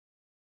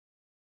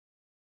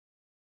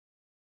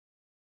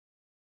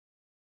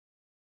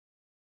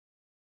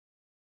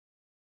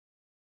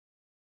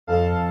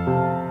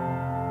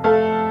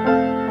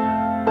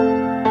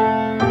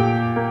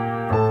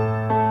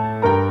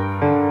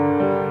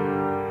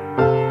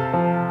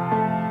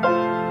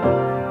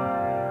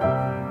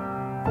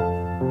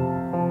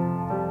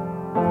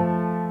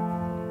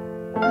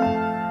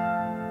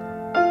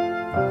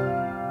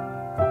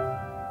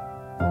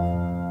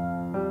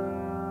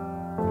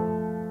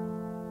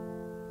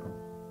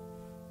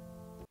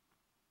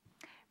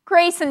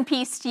Grace and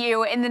peace to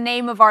you in the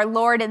name of our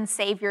Lord and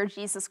Savior,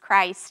 Jesus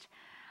Christ.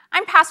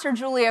 I'm Pastor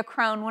Julia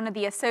Crone, one of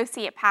the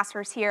associate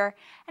pastors here,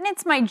 and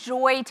it's my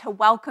joy to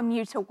welcome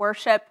you to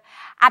worship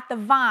at The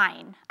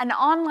Vine, an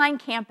online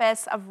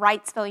campus of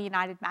Wrightsville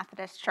United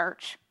Methodist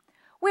Church.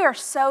 We are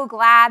so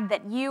glad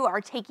that you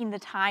are taking the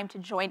time to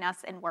join us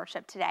in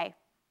worship today.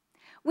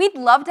 We'd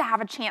love to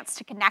have a chance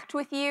to connect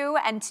with you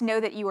and to know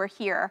that you are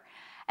here.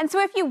 And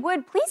so if you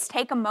would, please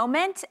take a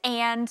moment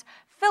and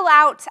fill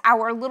out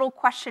our little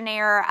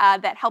questionnaire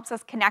that helps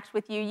us connect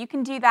with you. You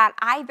can do that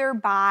either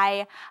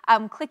by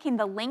clicking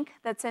the link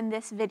that's in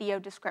this video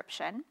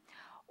description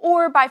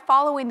or by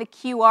following the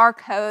QR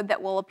code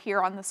that will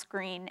appear on the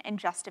screen in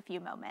just a few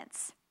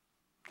moments.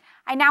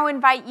 I now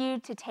invite you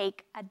to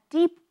take a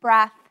deep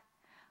breath,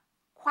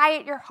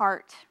 quiet your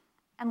heart,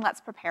 and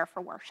let's prepare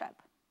for worship.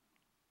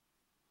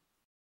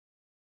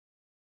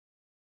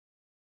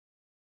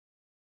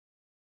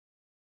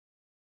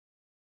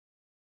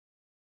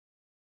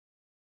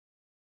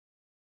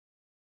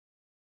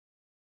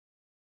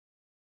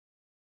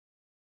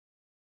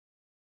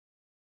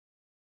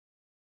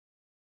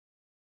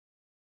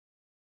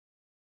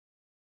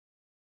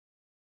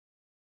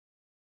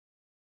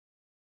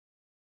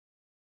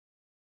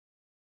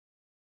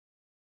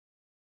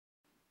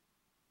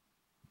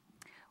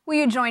 Will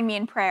you join me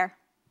in prayer?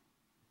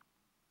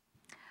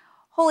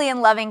 Holy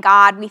and loving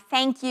God, we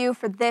thank you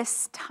for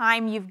this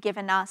time you've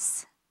given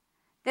us,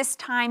 this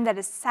time that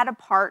is set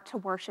apart to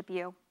worship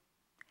you.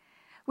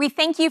 We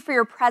thank you for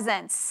your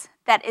presence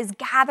that is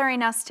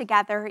gathering us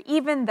together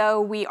even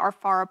though we are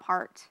far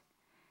apart.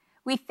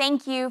 We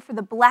thank you for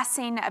the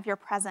blessing of your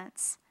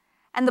presence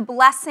and the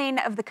blessing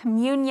of the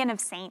communion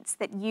of saints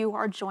that you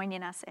are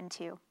joining us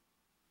into.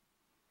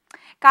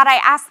 God, I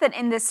ask that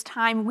in this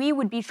time we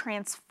would be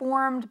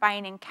transformed by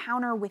an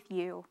encounter with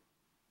you.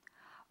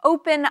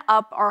 Open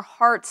up our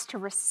hearts to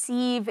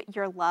receive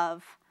your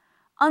love.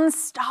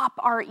 Unstop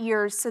our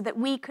ears so that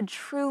we could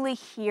truly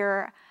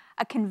hear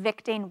a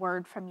convicting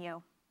word from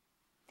you.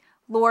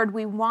 Lord,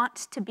 we want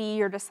to be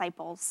your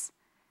disciples,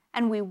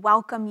 and we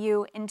welcome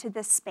you into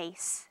this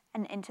space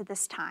and into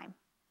this time.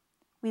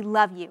 We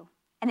love you,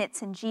 and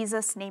it's in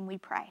Jesus' name we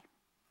pray.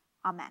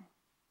 Amen.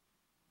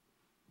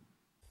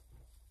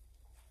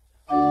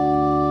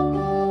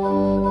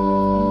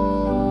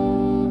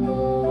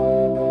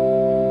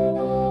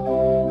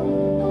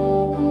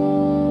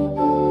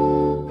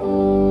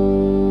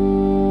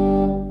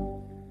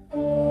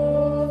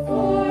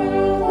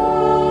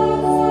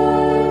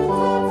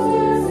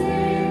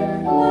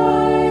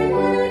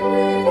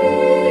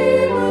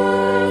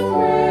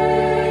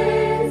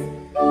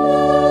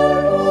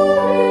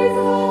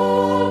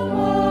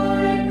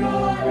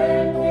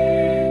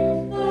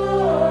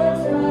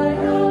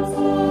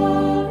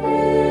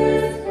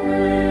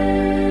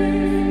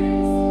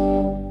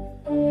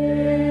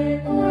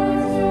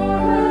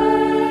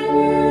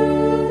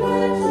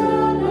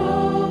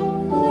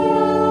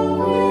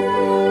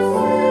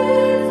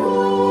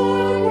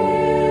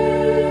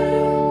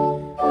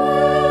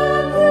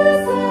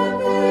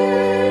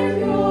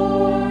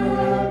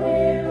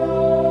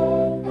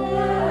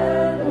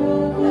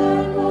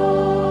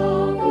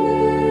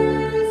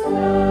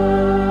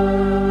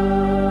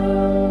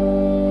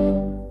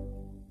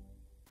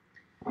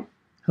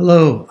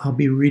 Hello, I'll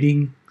be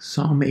reading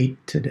Psalm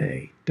 8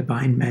 today,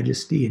 Divine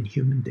Majesty and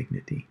Human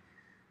Dignity.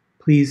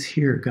 Please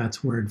hear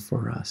God's word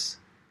for us.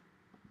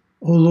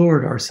 O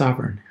Lord, our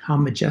sovereign, how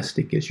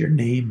majestic is your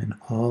name in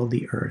all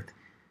the earth.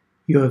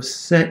 You have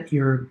set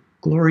your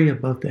glory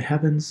above the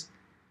heavens.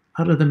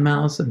 Out of the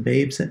mouths of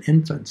babes and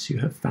infants you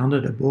have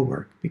founded a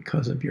bulwark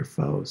because of your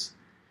foes,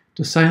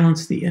 to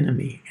silence the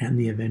enemy and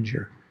the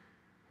avenger.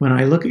 When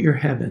I look at your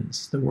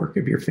heavens, the work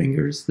of your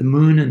fingers, the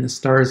moon and the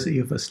stars that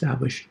you have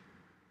established,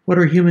 what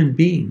are human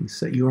beings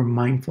that you are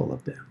mindful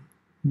of them,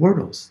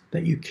 mortals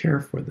that you care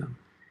for them?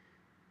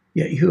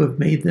 Yet you have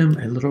made them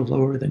a little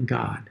lower than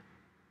God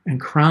and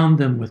crowned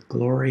them with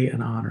glory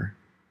and honor.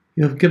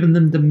 You have given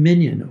them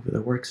dominion over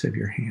the works of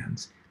your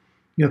hands.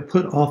 You have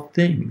put all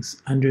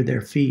things under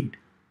their feet,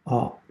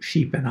 all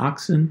sheep and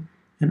oxen,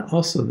 and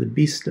also the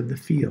beasts of the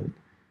field,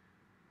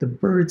 the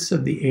birds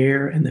of the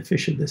air and the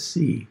fish of the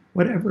sea,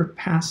 whatever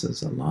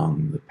passes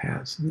along the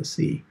paths of the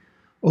sea.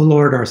 O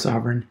Lord, our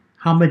sovereign,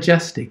 how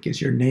majestic is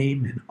your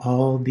name in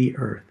all the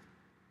earth.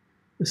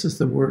 This is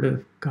the word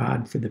of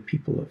God for the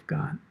people of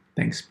God.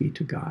 Thanks be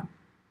to God.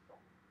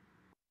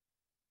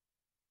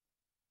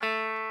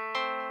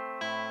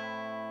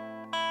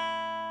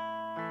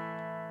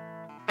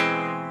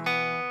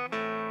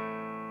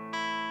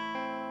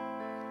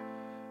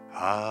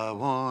 I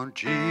want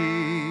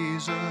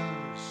Jesus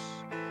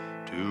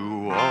to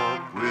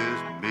walk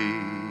with me.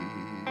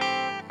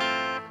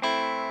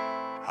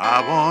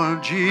 I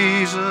want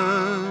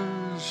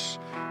Jesus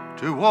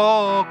to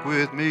walk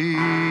with me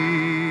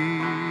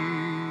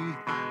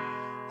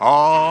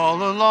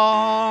all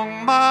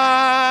along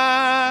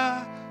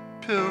my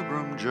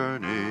pilgrim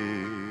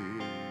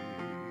journey.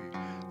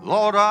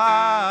 Lord,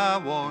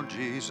 I want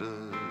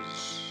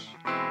Jesus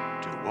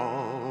to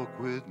walk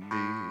with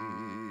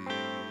me.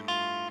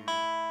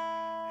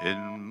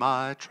 In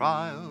my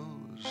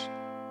trials,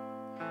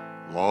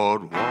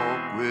 Lord,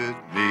 walk with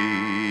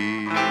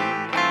me.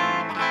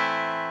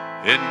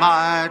 In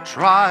my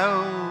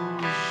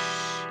trials,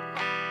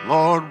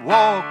 Lord,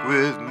 walk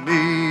with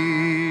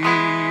me.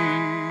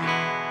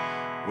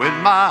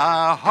 When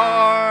my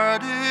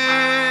heart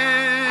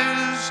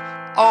is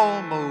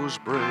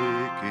almost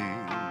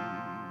breaking,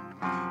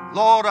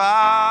 Lord,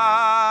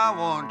 I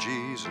want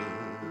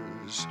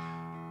Jesus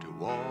to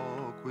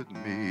walk with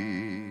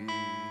me.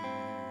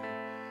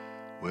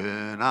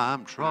 When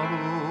I'm troubled,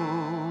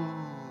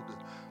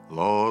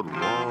 Lord,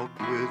 walk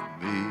with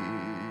me.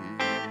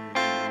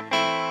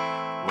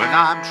 When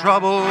I'm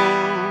troubled,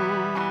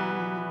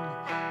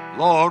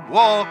 Lord,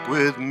 walk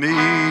with me.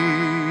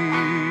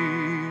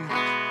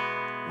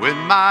 When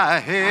my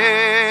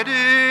head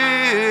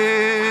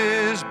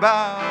is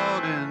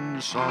bowed in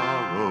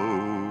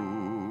sorrow,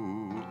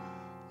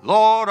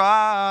 Lord,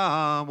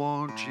 I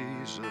want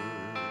Jesus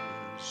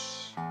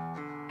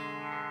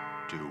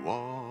to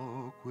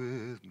walk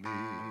with me.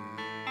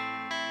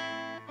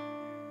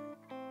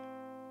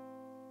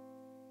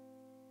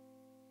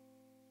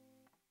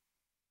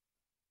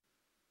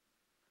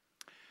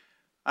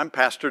 I'm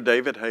Pastor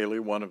David Haley,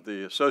 one of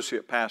the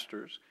associate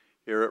pastors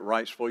here at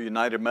Wrightsville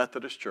United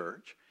Methodist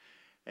Church.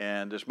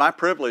 And it's my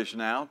privilege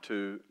now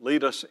to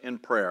lead us in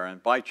prayer. I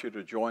invite you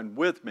to join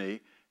with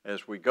me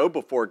as we go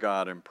before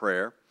God in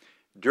prayer.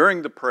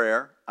 During the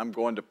prayer, I'm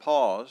going to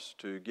pause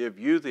to give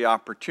you the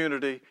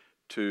opportunity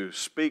to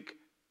speak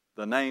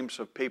the names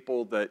of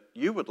people that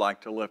you would like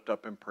to lift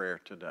up in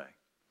prayer today.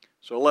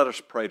 So let us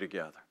pray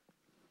together.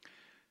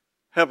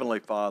 Heavenly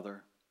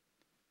Father,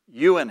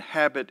 you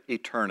inhabit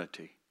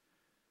eternity.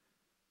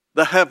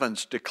 The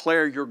heavens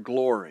declare your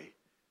glory,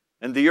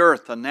 and the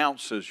earth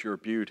announces your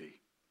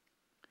beauty.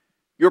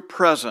 Your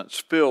presence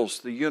fills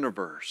the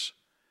universe,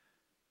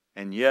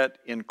 and yet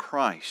in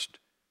Christ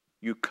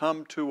you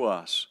come to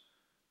us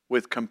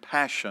with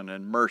compassion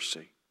and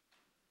mercy.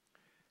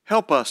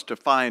 Help us to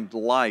find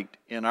light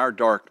in our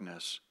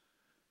darkness,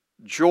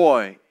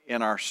 joy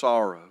in our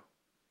sorrow,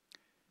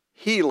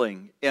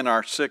 healing in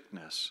our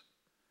sickness,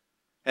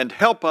 and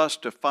help us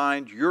to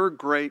find your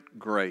great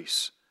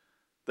grace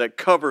that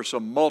covers a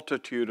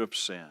multitude of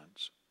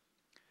sins.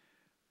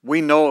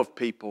 We know of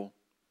people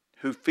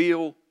who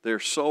feel their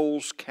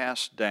souls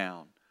cast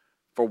down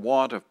for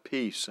want of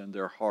peace in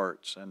their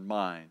hearts and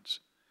minds.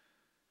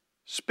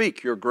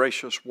 Speak your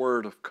gracious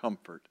word of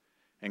comfort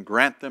and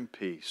grant them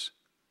peace.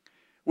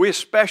 We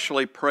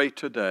especially pray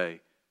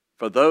today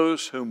for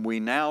those whom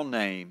we now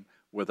name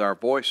with our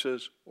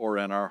voices or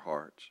in our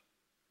hearts.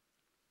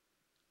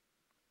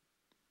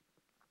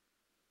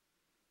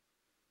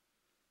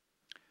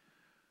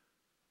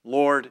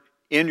 Lord,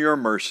 in your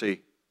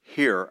mercy,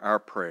 hear our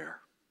prayer.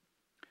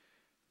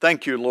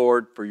 Thank you,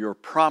 Lord, for your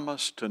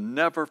promise to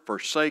never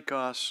forsake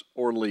us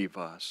or leave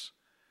us.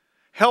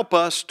 Help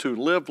us to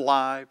live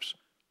lives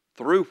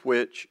through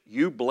which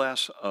you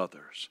bless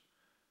others.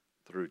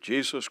 Through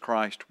Jesus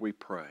Christ we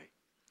pray.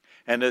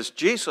 And as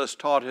Jesus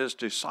taught his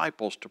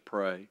disciples to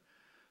pray,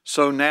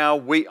 so now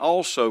we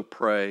also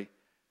pray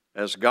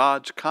as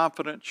God's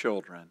confident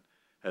children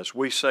as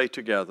we say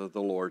together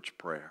the Lord's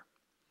Prayer.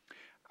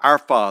 Our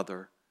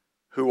Father,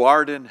 who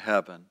art in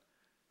heaven,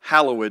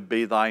 hallowed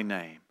be thy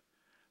name.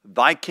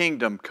 Thy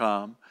kingdom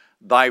come,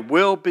 thy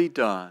will be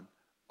done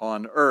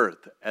on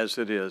earth as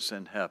it is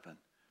in heaven.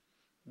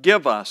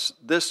 Give us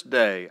this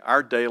day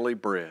our daily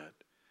bread,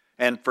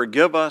 and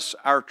forgive us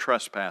our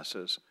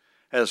trespasses,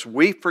 as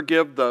we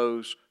forgive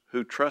those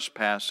who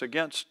trespass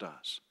against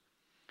us.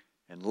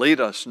 And lead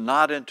us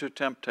not into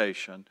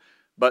temptation,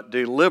 but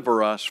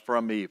deliver us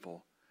from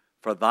evil.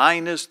 For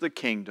thine is the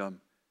kingdom,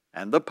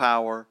 and the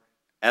power,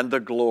 and the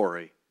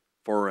glory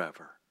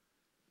forever.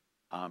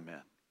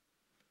 Amen.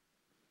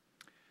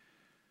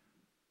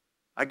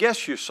 I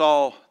guess you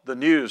saw the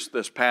news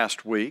this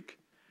past week.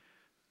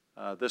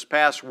 This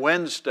past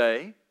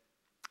Wednesday,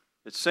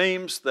 it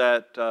seems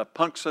that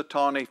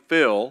Punxsutawney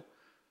Phil,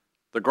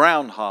 the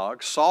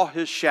groundhog, saw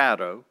his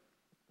shadow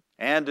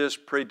and is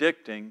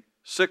predicting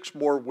 6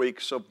 more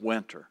weeks of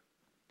winter.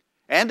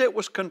 And it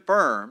was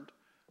confirmed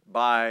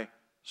by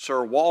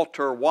Sir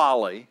Walter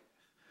Raleigh,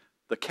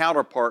 the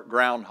counterpart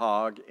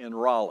groundhog in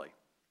Raleigh.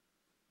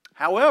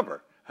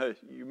 However,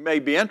 you may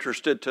be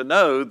interested to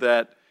know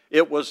that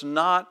it was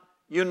not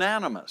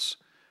unanimous,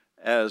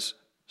 as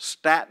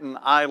Staten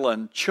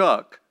Island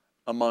Chuck,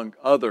 among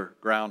other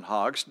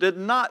groundhogs, did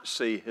not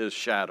see his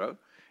shadow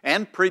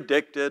and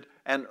predicted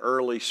an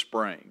early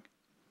spring.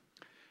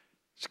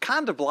 It's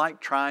kind of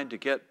like trying to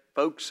get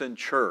folks in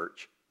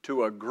church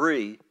to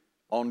agree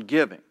on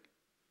giving.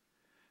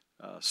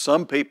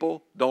 Some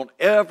people don't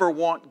ever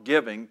want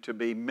giving to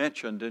be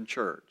mentioned in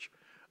church.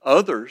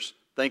 Others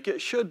think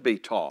it should be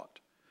taught.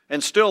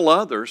 And still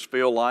others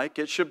feel like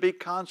it should be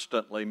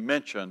constantly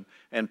mentioned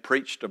and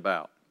preached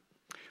about.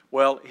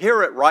 Well,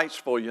 here at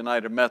Wrightsville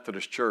United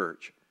Methodist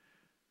Church,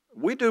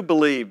 we do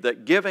believe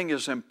that giving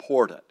is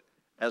important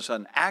as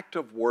an act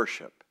of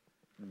worship,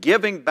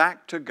 giving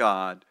back to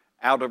God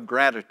out of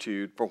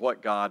gratitude for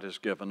what God has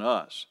given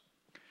us.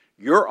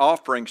 Your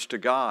offerings to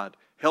God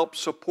help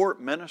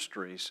support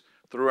ministries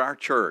through our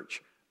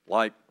church,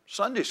 like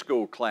Sunday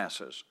school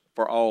classes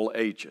for all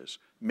ages,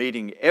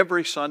 meeting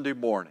every Sunday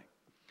morning.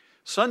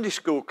 Sunday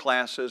school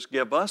classes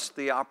give us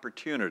the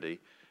opportunity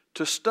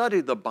to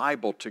study the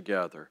Bible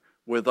together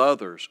with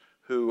others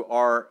who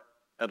are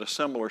at a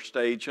similar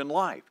stage in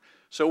life.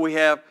 So we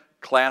have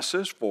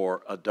classes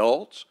for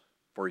adults,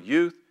 for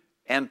youth,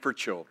 and for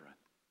children.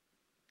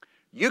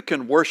 You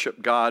can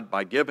worship God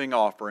by giving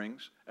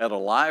offerings at a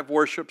live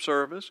worship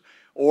service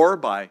or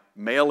by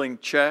mailing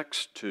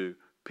checks to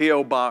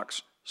P.O.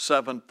 Box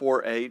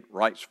 748,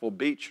 Wrightsville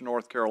Beach,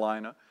 North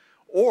Carolina,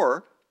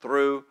 or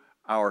through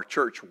our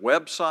church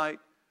website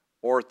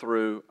or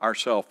through our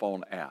cell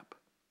phone app.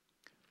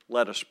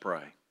 Let us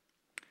pray.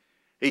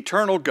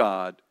 Eternal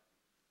God,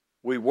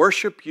 we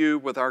worship you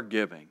with our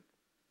giving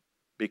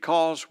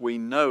because we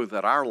know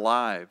that our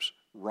lives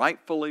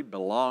rightfully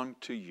belong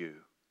to you.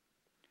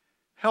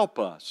 Help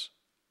us,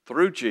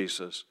 through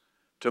Jesus,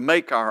 to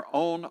make our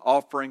own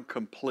offering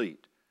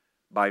complete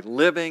by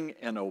living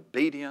in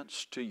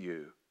obedience to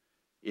you.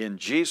 In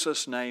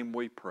Jesus' name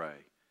we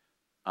pray.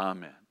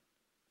 Amen.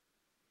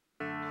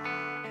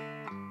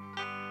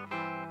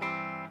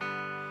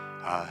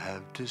 I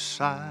have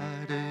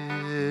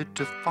decided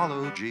to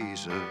follow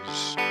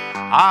Jesus.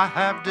 I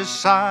have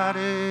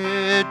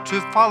decided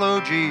to follow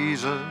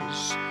Jesus.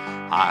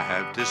 I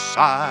have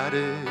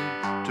decided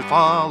to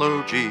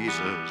follow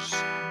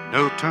Jesus.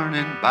 No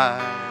turning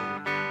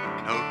back,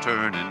 no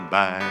turning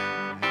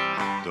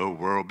back. The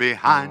world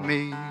behind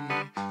me,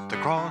 the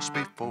cross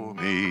before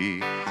me.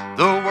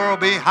 The world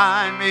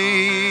behind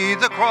me,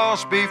 the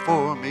cross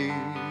before me.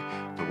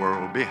 The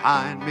world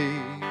behind me,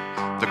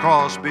 the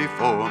cross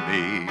before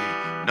me.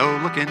 No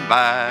looking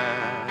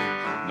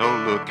back,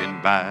 no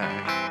looking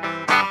back.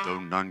 Though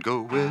none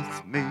go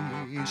with me,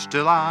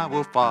 still I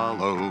will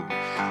follow.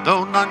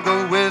 Though none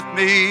go with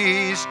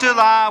me, still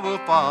I will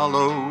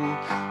follow.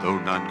 Though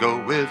none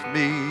go with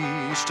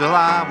me, still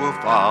I will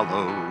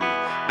follow.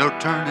 No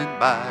turning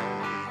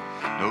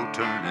back, no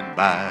turning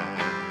back,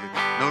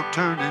 no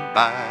turning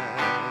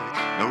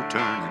back, no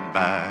turning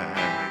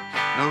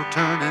back, no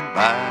turning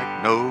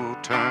back, no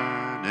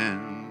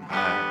turning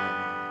back.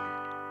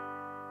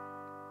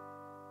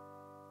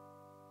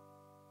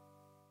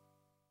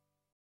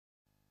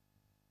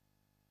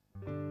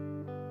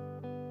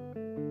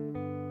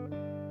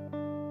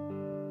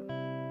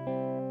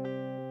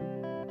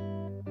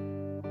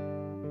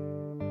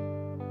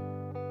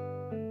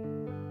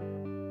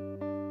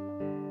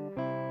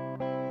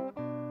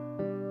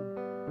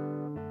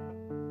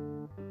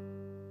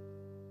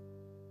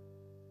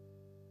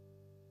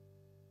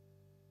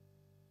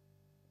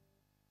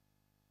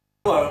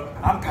 Hello,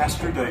 I'm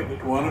Pastor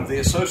David, one of the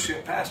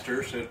associate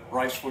pastors at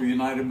Wrightsville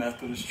United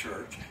Methodist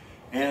Church,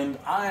 and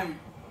I'm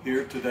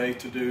here today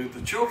to do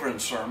the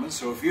children's sermon.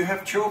 So if you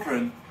have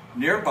children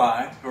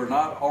nearby who are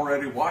not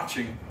already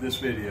watching this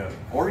video,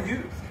 or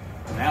youth,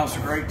 now's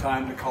a great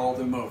time to call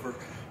them over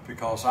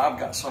because I've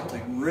got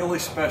something really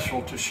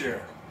special to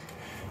share.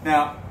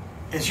 Now,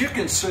 as you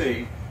can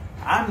see,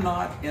 I'm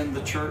not in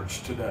the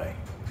church today.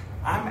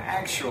 I'm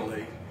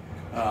actually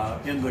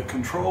in the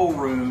control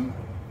room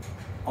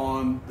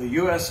on the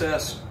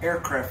USS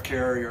aircraft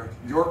carrier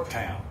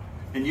Yorktown.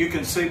 And you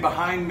can see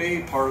behind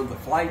me part of the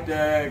flight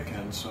deck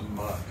and some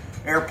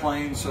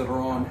airplanes that are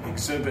on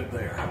exhibit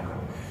there.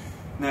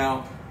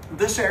 Now,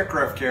 this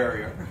aircraft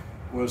carrier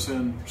was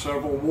in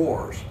several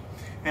wars.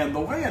 And the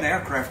way an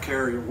aircraft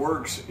carrier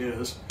works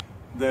is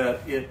that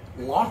it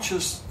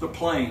launches the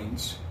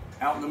planes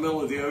out in the middle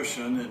of the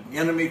ocean in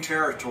enemy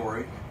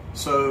territory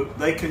so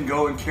they can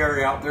go and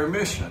carry out their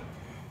mission.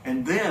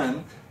 And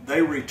then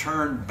they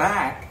return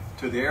back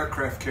to the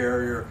aircraft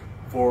carrier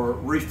for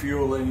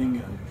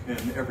refueling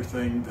and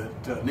everything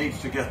that needs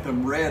to get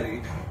them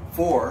ready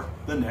for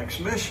the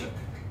next mission.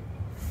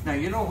 Now,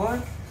 you know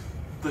what?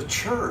 The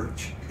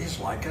church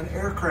is like an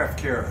aircraft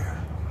carrier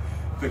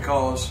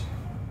because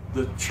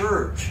the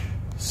church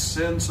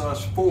sends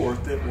us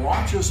forth, it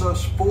launches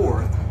us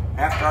forth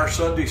after our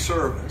Sunday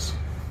service,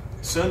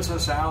 sends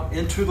us out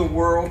into the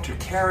world to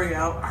carry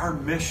out our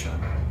mission,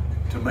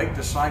 to make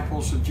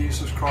disciples of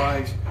Jesus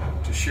Christ,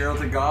 to share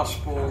the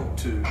gospel,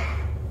 to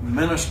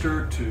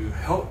minister, to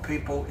help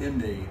people in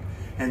need.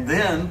 And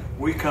then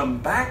we come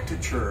back to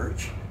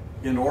church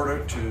in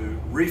order to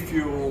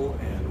refuel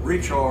and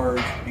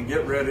recharge and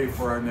get ready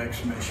for our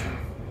next mission.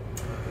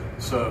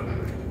 So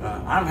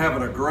I'm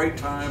having a great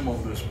time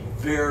on this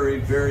very,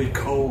 very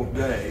cold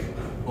day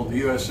on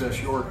the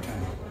USS Yorktown.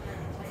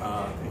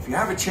 If you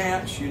have a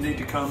chance, you need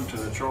to come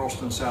to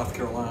Charleston, South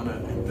Carolina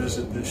and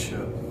visit this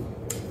ship.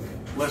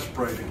 Let's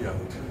pray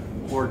together.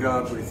 Lord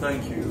God, we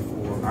thank you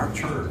for our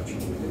church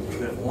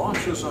that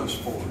launches us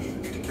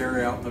forth to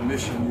carry out the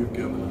mission you've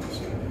given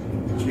us.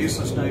 In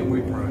Jesus' name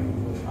we pray.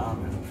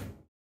 Amen.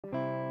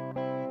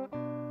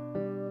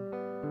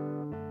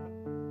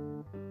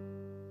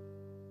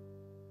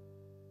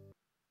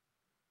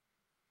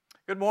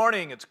 Good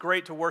morning. It's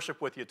great to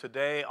worship with you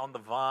today on the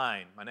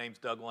Vine. My name's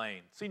Doug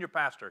Lane, senior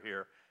pastor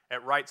here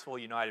at Wrightsville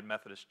United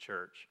Methodist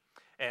Church.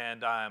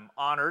 And I'm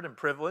honored and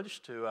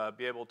privileged to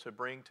be able to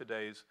bring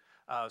today's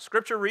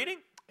scripture reading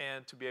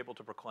and to be able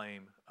to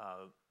proclaim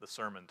the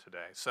sermon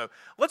today. So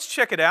let's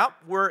check it out.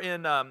 We're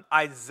in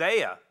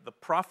Isaiah, the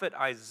prophet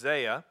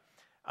Isaiah,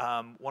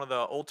 one of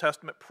the Old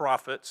Testament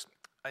prophets,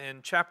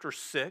 in chapter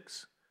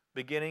 6,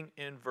 beginning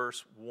in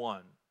verse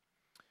 1.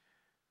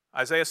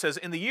 Isaiah says,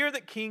 "In the year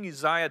that King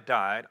Uzziah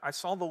died, I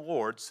saw the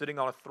Lord sitting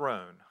on a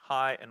throne,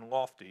 high and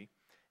lofty,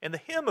 and the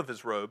hem of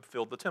his robe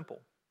filled the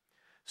temple.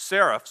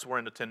 Seraphs were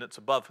in attendance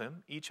above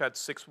him. Each had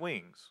 6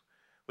 wings.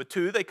 With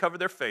 2 they covered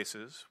their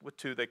faces, with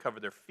 2 they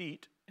covered their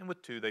feet, and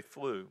with 2 they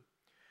flew.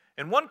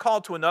 And one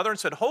called to another and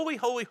said, 'Holy,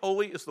 holy,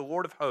 holy is the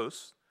Lord of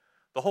hosts.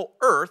 The whole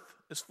earth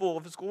is full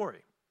of his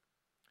glory.'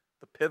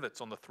 The pivots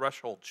on the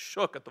threshold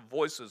shook at the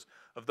voices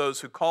of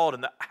those who called,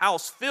 and the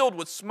house filled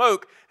with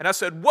smoke. And I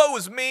said, 'Woe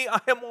is me, I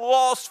am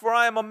lost, for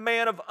I am a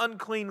man of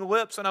unclean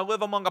lips, and I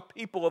live among a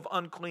people of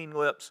unclean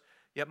lips.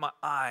 Yet my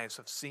eyes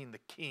have seen the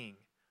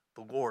King,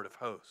 the Lord of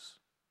hosts.'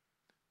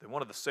 Then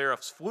one of the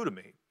seraphs flew to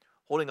me,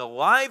 holding a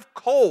live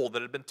coal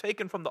that had been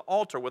taken from the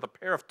altar with a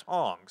pair of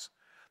tongs.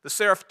 The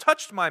seraph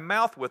touched my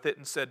mouth with it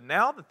and said,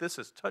 'Now that this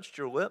has touched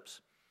your lips,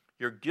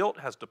 your guilt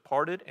has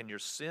departed and your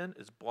sin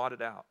is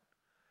blotted out.'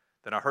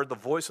 Then I heard the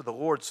voice of the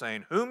Lord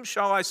saying, 'Whom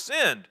shall I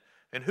send,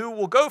 and who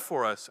will go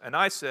for us?' And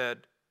I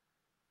said,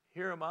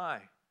 'Here am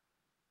I,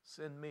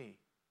 send me.'"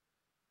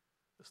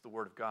 This is the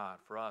word of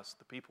God for us,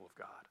 the people of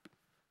God.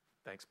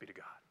 Thanks be to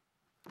God.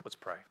 Let's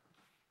pray.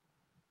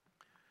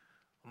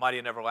 Almighty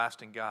and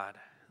everlasting God,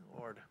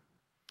 Lord,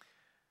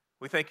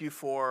 we thank you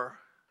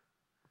for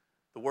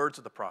the words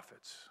of the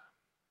prophets,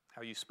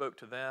 how you spoke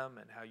to them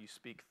and how you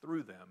speak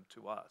through them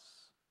to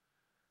us.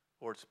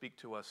 Lord, speak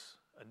to us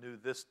anew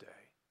this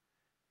day.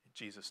 In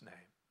Jesus'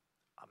 name,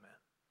 amen.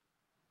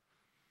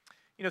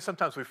 You know,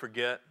 sometimes we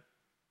forget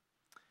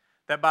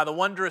that by the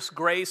wondrous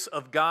grace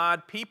of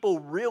God, people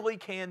really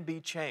can be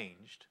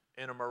changed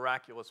in a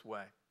miraculous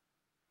way.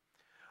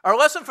 Our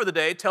lesson for the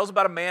day tells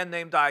about a man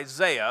named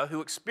Isaiah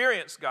who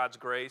experienced God's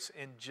grace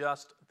in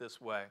just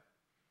this way.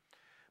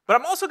 But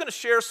I'm also going to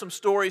share some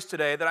stories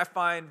today that I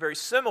find very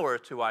similar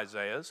to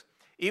Isaiah's,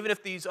 even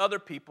if these other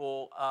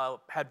people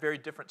had very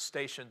different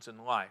stations in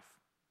life.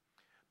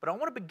 But I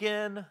want to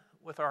begin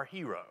with our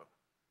hero,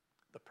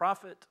 the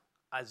prophet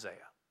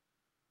Isaiah.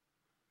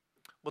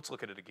 Let's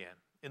look at it again.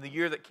 "In the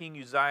year that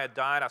King Uzziah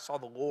died, I saw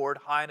the Lord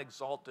high and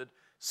exalted,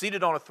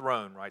 seated on a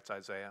throne," writes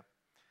Isaiah.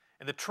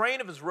 "And the train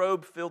of his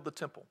robe filled the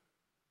temple.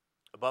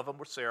 Above him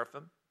were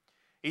seraphim,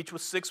 each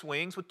with 6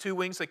 wings. With 2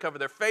 wings they covered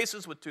their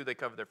faces, with 2 they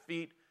covered their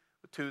feet,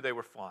 with 2 they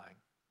were flying.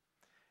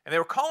 And they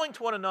were calling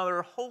to one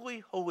another,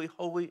 'Holy, holy,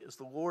 holy is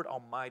the Lord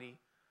Almighty.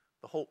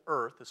 The whole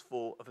earth is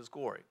full of his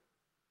glory.'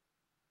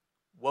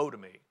 Woe to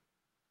me,"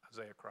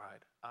 Isaiah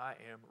cried, "I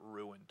am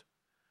ruined.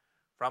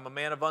 For I'm a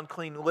man of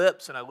unclean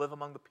lips, and I live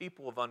among the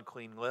people of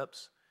unclean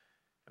lips.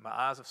 And my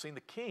eyes have seen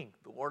the King,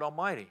 the Lord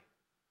Almighty."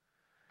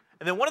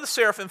 And then one of the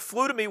seraphim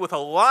flew to me with a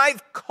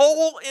live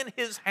coal in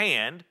his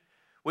hand,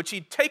 which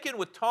he'd taken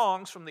with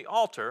tongs from the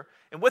altar,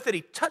 and with it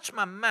he touched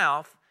my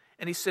mouth,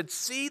 and he said,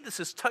 "See, this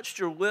has touched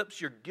your lips,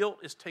 your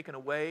guilt is taken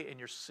away, and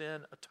your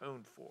sin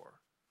atoned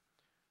for."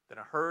 Then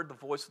I heard the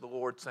voice of the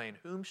Lord saying,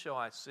 "Whom shall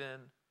I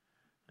send,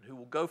 and who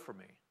will go for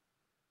me?"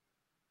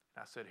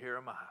 And I said, "Here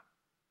am I,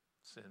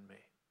 send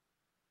me."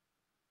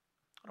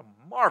 What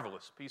a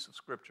marvelous piece of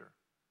scripture.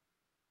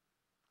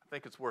 I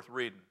think it's worth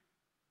reading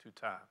 2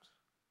 times.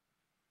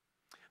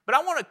 But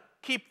I want to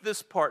keep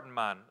this part in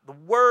mind. The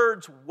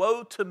words,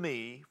 "Woe to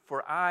me,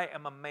 for I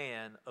am a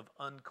man of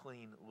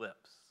unclean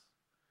lips."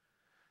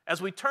 As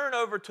we turn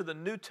over to the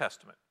New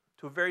Testament,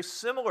 to a very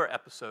similar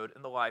episode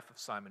in the life of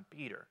Simon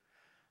Peter,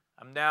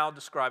 I'm now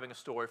describing a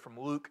story from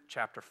Luke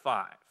chapter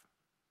 5.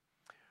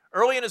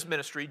 Early in his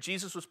ministry,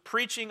 Jesus was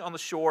preaching on the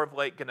shore of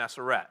Lake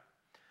Gennesaret.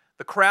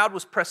 The crowd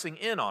was pressing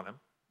in on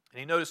him, and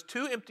he noticed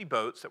 2 empty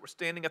boats that were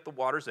standing at the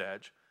water's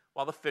edge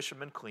while the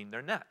fishermen cleaned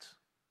their nets.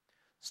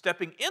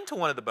 Stepping into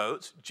one of the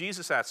boats,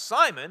 Jesus asked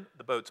Simon,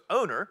 the boat's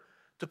owner,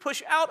 to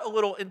push out a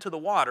little into the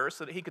water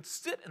so that he could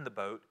sit in the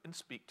boat and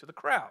speak to the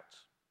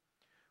crowds.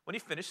 When he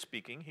finished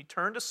speaking, he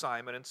turned to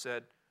Simon and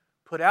said,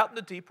 "Put out in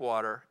the deep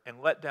water and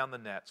let down the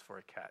nets for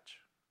a catch."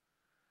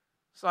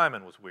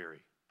 Simon was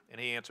weary, and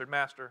he answered,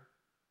 "Master,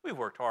 we've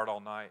worked hard all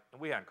night, and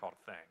we haven't caught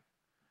a thing.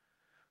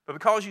 But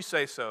because you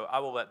say so, I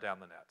will let down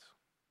the nets."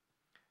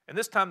 And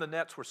this time the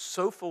nets were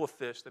so full of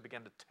fish they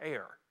began to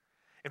tear.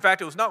 In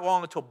fact, it was not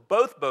long until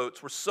both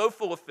boats were so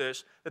full of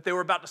fish that they were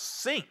about to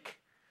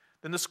sink.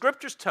 Then the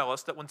scriptures tell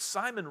us that when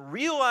Simon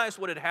realized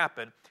what had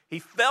happened, he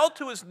fell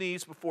to his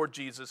knees before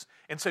Jesus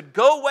and said,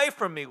 "Go away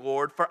from me,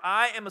 Lord, for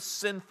I am a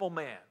sinful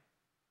man."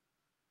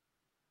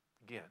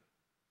 Again,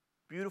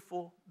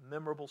 beautiful,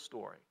 memorable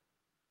story.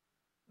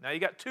 Now you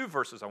got 2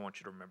 verses I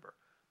want you to remember.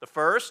 The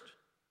first,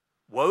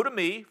 "Woe to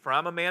me, for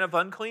I'm a man of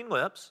unclean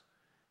lips."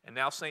 And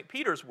now St.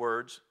 Peter's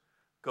words,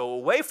 "Go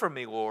away from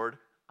me, Lord,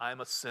 I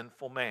am a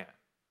sinful man."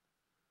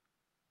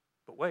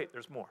 But wait,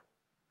 there's more.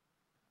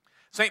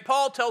 St.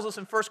 Paul tells us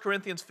in 1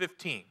 Corinthians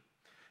 15,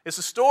 It's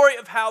the story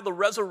of how the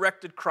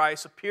resurrected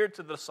Christ appeared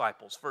to the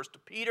disciples, first to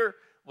Peter,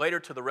 later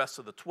to the rest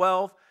of the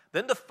 12,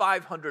 then to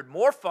 500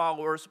 more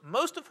followers,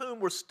 most of whom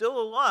were still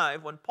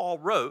alive when Paul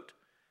wrote.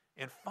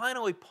 And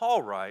finally,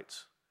 Paul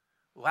writes,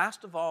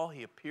 "Last of all,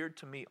 he appeared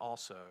to me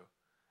also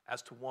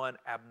as to one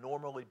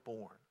abnormally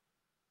born."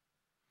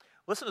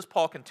 Listen as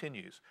Paul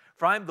continues,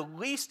 "For I am the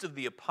least of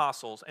the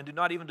apostles and do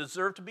not even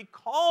deserve to be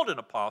called an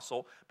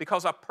apostle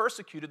because I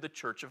persecuted the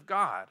church of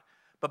God.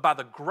 But by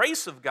the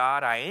grace of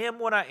God, I am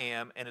what I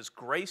am, and his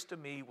grace to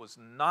me was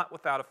not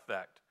without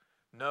effect.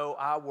 No,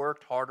 I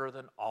worked harder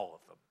than all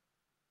of them."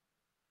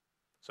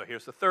 So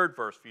here's the third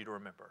verse for you to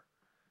remember.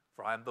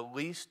 "For I am the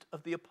least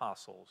of the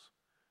apostles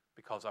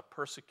because I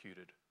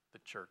persecuted the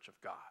church of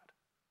God."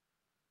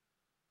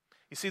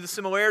 You see the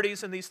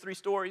similarities in these three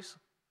stories?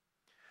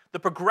 The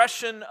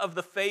progression of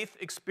the faith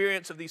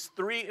experience of these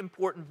three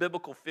important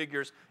biblical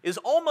figures is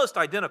almost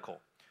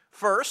identical.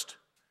 First,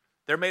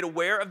 they're made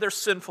aware of their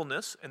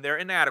sinfulness and their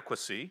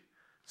inadequacy.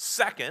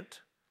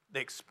 Second,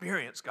 they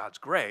experience God's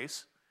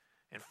grace.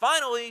 And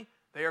finally,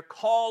 they are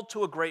called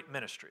to a great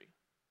ministry.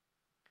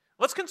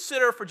 Let's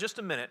consider for just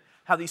a minute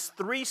how these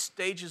three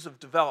stages of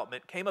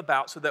development came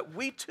about so that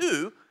we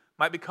too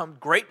might become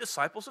great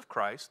disciples of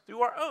Christ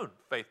through our own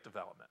faith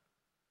development.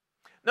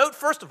 Note,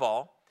 first of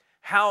all,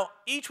 how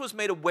each was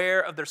made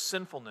aware of their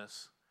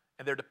sinfulness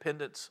and their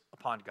dependence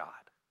upon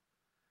God.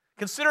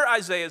 Consider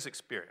Isaiah's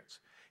experience.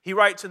 He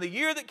writes, "In the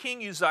year that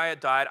King Uzziah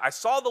died, I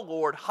saw the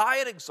Lord high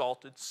and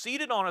exalted,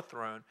 seated on a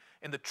throne,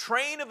 and the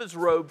train of his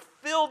robe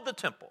filled the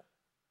temple."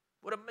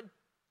 What a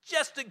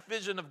majestic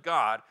vision of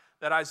God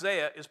that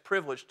Isaiah is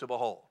privileged to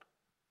behold.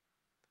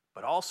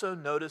 But also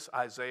notice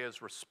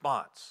Isaiah's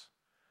response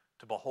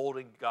to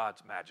beholding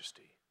God's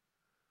majesty.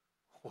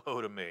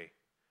 "Woe to me,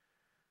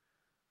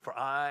 for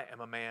I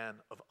am a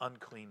man of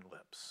unclean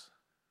lips."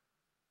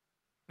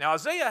 Now,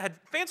 Isaiah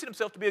had fancied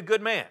himself to be a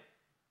good man,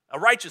 a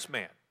righteous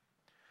man.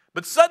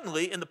 But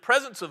suddenly, in the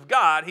presence of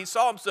God, he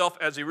saw himself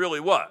as he really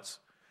was.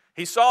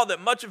 He saw that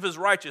much of his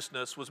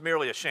righteousness was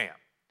merely a sham.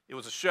 It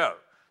was a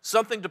show,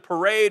 something to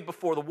parade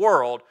before the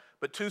world,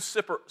 but too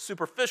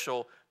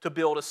superficial to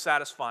build a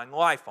satisfying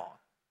life on.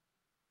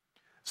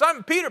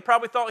 Simon Peter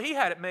probably thought he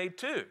had it made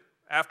too.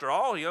 After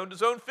all, he owned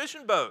his own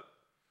fishing boat.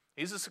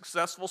 He's a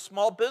successful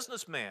small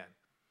businessman.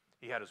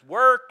 He had his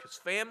work, his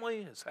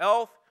family, his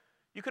health.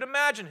 You could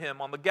imagine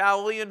him on the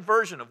Galilean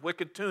version of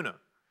Wicked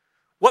Tuna.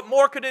 What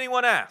more could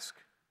anyone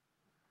ask?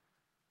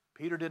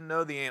 Peter didn't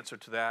know the answer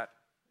to that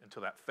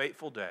until that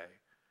fateful day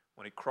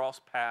when he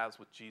crossed paths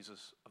with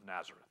Jesus of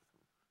Nazareth.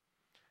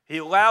 He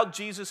allowed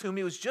Jesus, whom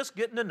he was just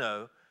getting to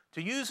know,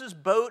 to use his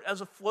boat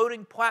as a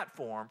floating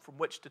platform from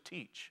which to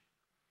teach.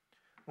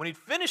 When he'd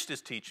finished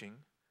his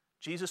teaching,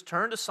 Jesus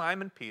turned to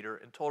Simon Peter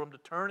and told him to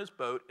turn his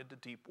boat into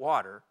deep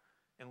water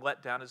and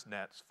let down his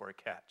nets for a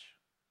catch.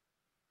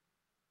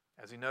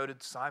 As he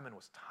noted, Simon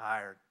was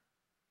tired.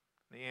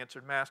 And he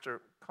answered,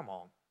 "Master, come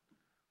on.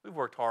 We've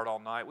worked hard all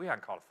night. We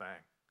haven't caught a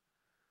thing.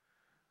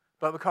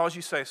 But because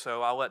you say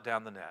so, I'll let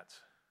down the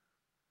nets."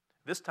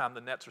 This time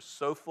the nets are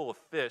so full of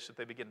fish that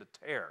they begin to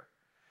tear.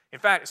 In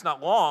fact, it's not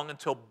long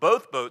until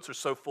both boats are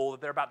so full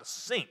that they're about to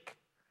sink.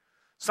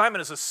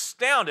 Simon is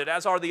astounded,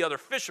 as are the other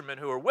fishermen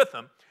who are with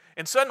him,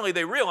 and suddenly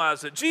they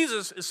realize that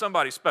Jesus is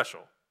somebody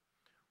special.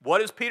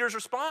 What is Peter's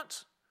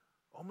response?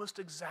 Almost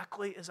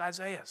exactly as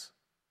Isaiah's.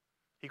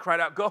 He cried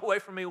out, "Go away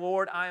from me,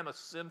 Lord, I am a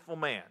sinful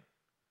man."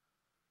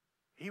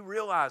 He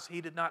realized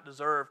he did not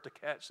deserve to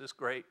catch this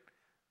great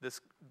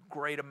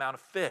amount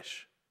of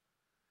fish.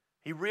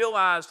 He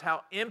realized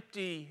how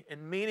empty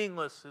and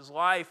meaningless his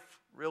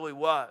life really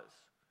was.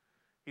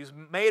 He was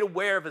made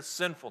aware of his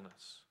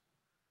sinfulness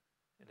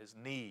and his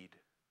need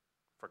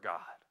for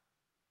God.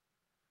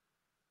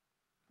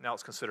 Now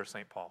let's consider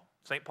St. Paul.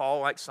 St. Paul,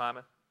 like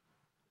Simon,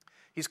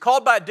 he's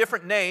called by a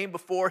different name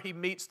before he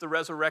meets the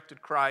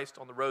resurrected Christ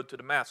on the road to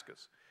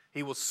Damascus.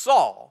 He was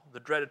Saul, the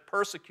dreaded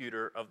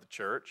persecutor of the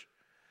church,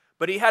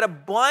 but he had a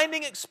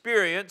blinding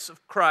experience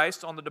of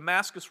Christ on the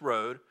Damascus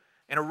road,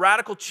 and a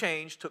radical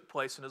change took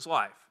place in his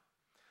life.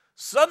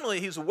 Suddenly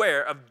he's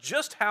aware of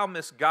just how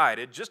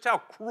misguided, just how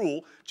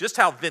cruel, just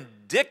how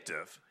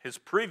vindictive his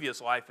previous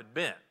life had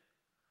been.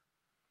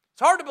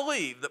 It's hard to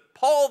believe that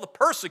Paul, the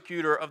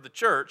persecutor of the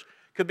church,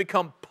 could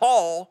become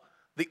Paul,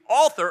 the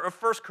author of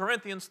 1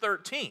 Corinthians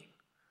 13,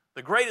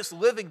 the greatest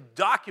living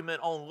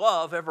document on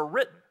love ever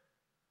written.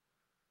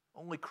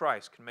 Only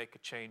Christ can make a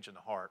change in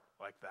the heart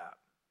like that.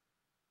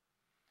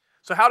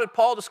 So how did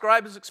Paul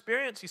describe his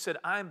experience? He said,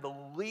 "I am the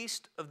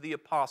least of the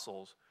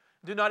apostles,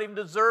 do not even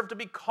deserve to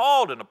be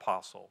called an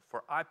apostle,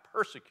 for I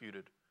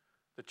persecuted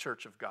the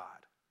church of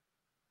God."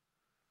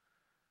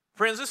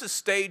 Friends, this is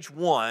stage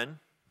one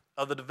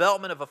of the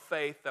development of a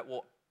faith that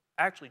will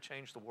actually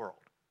change the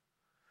world.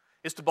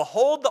 It's to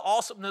behold the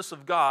awesomeness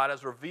of God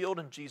as revealed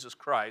in Jesus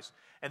Christ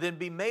and then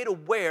be made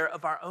aware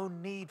of our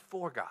own need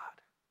for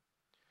God.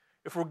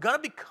 If we're going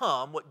to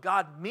become what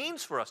God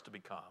means for us to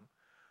become,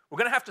 we're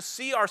going to have to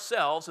see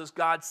ourselves as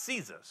God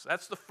sees us.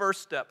 That's the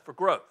first step for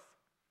growth.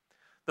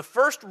 The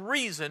first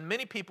reason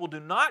many people do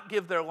not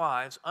give their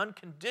lives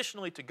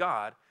unconditionally to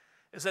God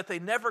is that they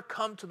never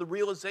come to the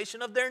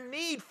realization of their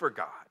need for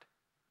God.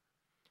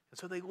 And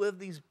so they live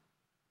these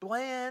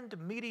bland,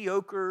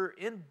 mediocre,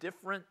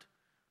 indifferent,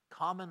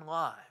 common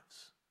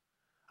lives.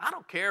 I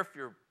don't care if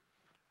you're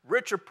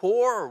rich or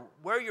poor or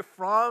where you're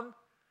from.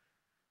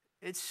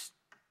 It's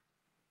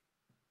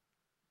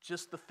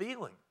just the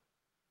feeling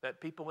that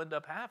people end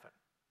up having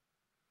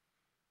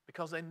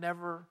because they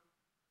never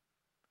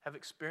have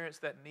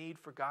experienced that need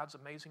for God's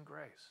amazing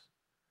grace.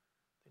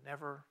 They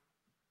never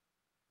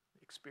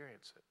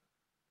experience it.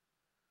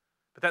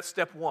 But that's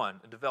step one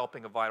in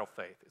developing a vital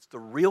faith. It's the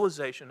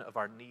realization of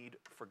our need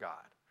for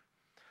God.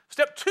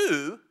 Step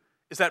two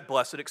is that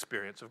blessed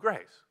experience of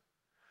grace.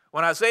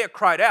 When Isaiah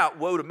cried out,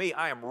 "Woe to me,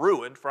 I am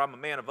ruined, for I'm a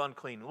man of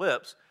unclean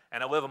lips,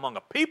 and I live among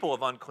a people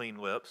of unclean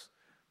lips,"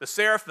 the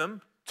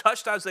seraphim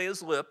touched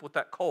Isaiah's lip with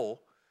that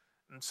coal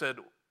and said,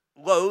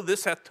 "Lo,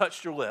 this hath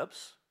touched your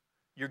lips.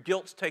 Your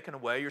guilt's taken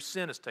away, your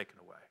sin is taken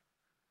away."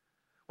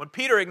 When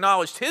Peter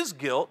acknowledged his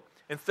guilt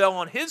and fell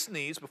on his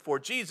knees before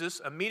Jesus,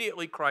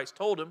 immediately Christ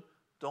told him,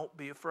 "Don't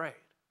be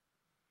afraid."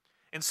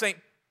 And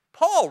St.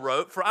 Paul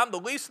wrote, "For I'm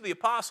the least of the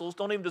apostles,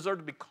 don't even deserve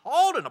to be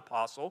called an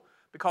apostle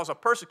because I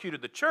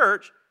persecuted the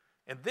church,"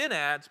 and then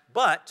adds,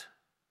 "But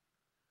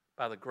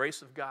by the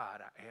grace of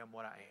God, I am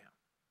what I am."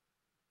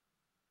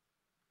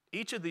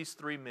 Each of these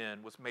three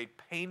men was made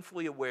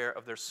painfully aware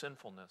of their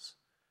sinfulness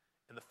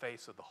in the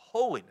face of the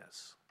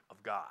holiness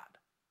of God.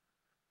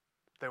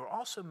 They were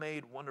also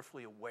made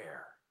wonderfully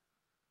aware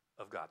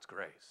of God's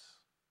grace.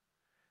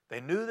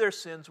 They knew their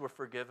sins were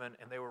forgiven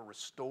and they were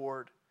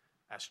restored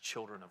as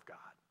children of God.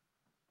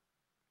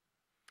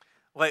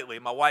 Lately,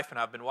 my wife and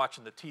I have been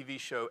watching the TV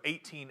show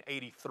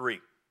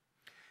 1883.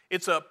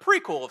 It's a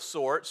prequel of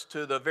sorts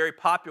to the very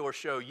popular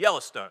show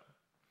Yellowstone.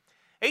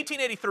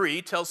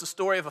 1883 tells the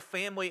story of a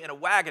family in a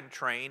wagon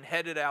train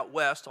headed out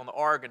west on the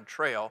Oregon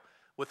Trail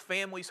with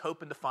families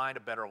hoping to find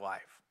a better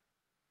life.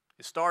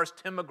 It stars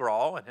Tim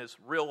McGraw and his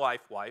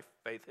real-life wife,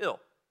 Faith Hill.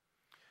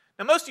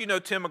 Now, most of you know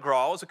Tim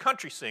McGraw as a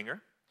country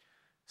singer.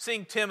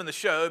 Seeing Tim in the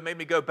show made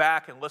me go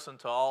back and listen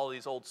to all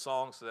these old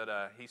songs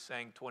that he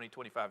sang 20,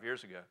 25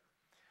 years ago.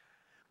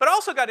 But I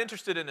also got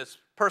interested in his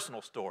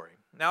personal story.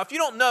 Now, if you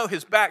don't know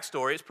his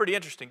backstory, it's pretty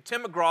interesting.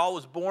 Tim McGraw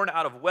was born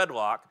out of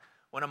wedlock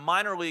when a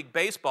minor league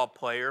baseball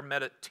player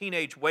met a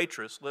teenage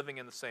waitress living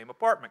in the same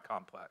apartment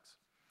complex.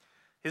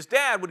 His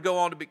dad would go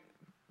on to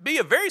be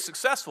a very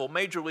successful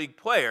major league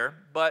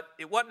player, but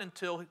it wasn't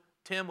until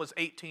Tim was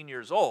 18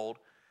 years old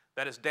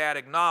that his dad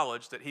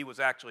acknowledged that he was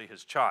actually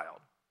his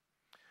child.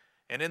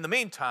 And in the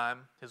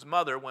meantime, his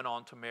mother went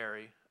on to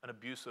marry an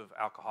abusive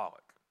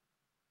alcoholic.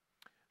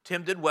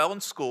 Tim did well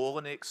in school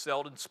and he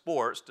excelled in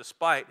sports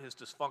despite his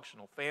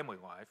dysfunctional family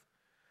life.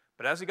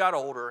 But as he got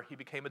older, he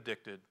became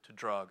addicted to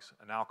drugs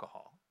and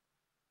alcohol.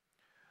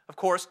 Of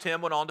course,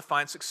 Tim went on to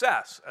find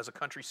success as a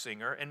country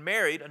singer and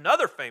married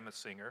another famous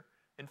singer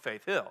in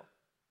Faith Hill.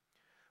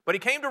 But he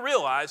came to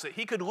realize that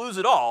he could lose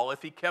it all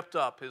if he kept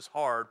up his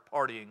hard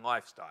partying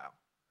lifestyle.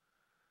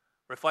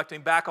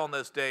 Reflecting back on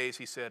those days,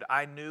 he said,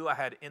 "I knew I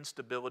had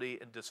instability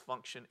and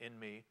dysfunction in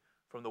me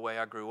from the way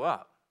I grew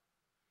up."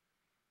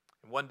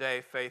 And one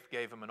day, Faith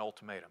gave him an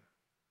ultimatum.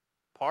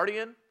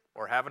 Partying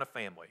or having a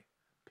family?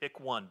 Pick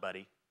one,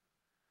 buddy.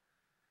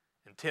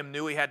 And Tim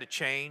knew he had to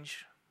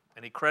change,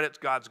 and he credits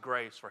God's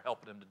grace for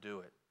helping him to do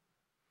it.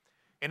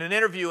 In an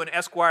interview in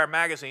Esquire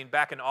magazine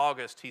back in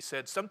August, he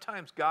said,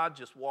 "Sometimes God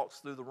just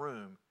walks through the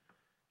room,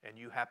 and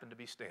you happen to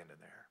be standing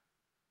there."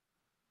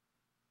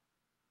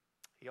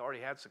 He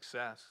already had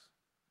success.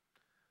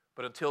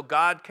 But until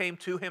God came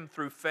to him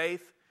through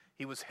faith,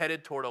 he was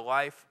headed toward a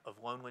life of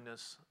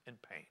loneliness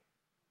and pain.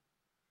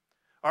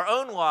 Our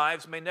own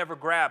lives may never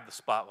grab the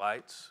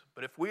spotlights,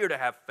 but if we are to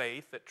have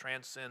faith that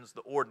transcends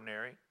the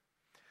ordinary,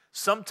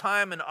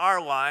 sometime in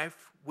our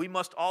life, we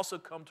must also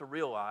come to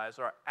realize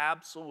our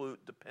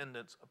absolute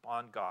dependence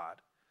upon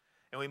God,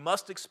 and we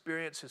must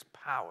experience His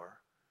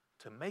power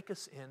to make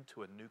us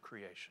into a new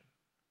creation.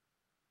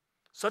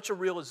 Such a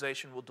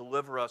realization will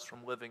deliver us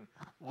from living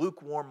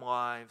lukewarm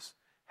lives,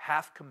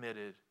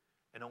 half-committed,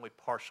 and only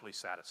partially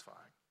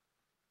satisfying.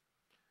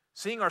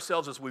 Seeing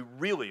ourselves as we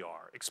really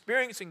are,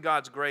 experiencing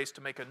God's grace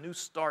to make a new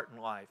start in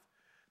life,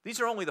 these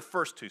are only the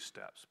first two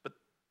steps, but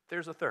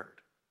there's a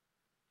third.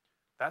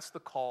 That's the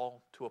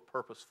call to a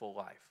purposeful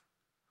life.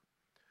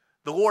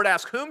 The Lord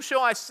asks, "Whom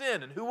shall I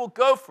send, and who will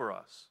go for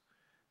us?"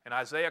 And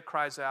Isaiah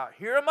cries out,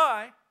 "Here am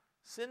I,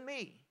 send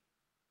me."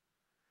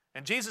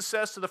 And Jesus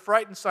says to the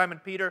frightened Simon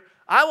Peter,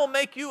 "I will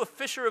make you a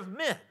fisher of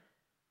men."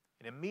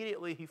 And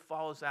immediately he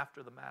follows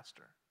after the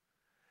Master.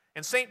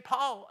 And St.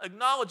 Paul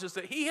acknowledges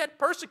that he had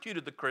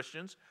persecuted the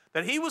Christians,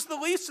 that he was the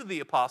least of the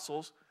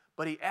apostles,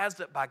 but he adds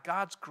that by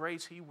God's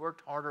grace he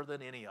worked harder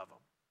than any of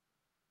them.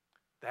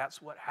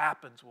 That's what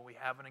happens when we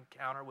have an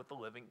encounter with the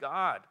living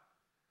God.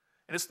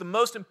 And it's the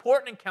most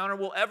important encounter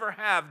we'll ever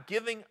have,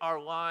 giving our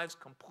lives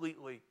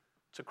completely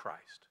to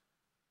Christ.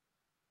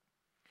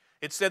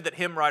 It's said that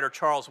hymn writer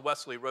Charles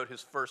Wesley wrote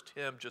his first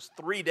hymn just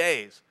 3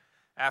 days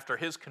after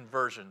his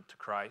conversion to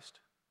Christ.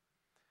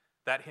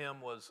 That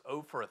hymn was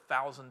 "Oh, for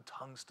 1,000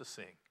 tongues to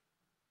sing."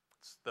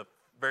 It's the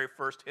very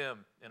first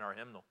hymn in our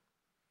hymnal.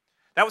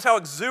 That was how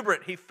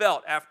exuberant he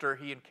felt after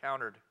he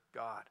encountered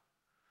God.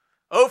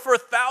 Oh, for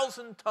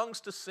 1,000 tongues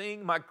to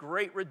sing my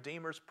great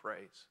Redeemer's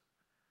praise.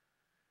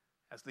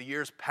 As the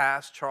years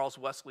pass, Charles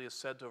Wesley is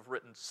said to have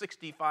written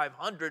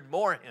 6,500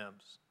 more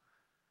hymns.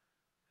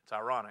 It's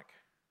ironic.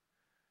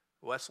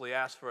 Wesley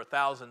asked for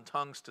 1,000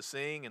 tongues to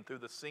sing, and through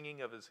the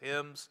singing of his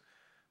hymns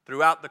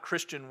throughout the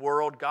Christian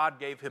world, God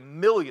gave him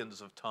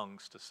millions of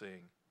tongues to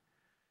sing.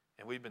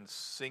 And we've been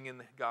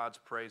singing God's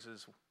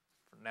praises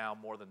for now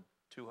more than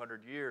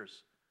 200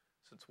 years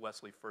since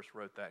Wesley first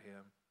wrote that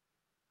hymn.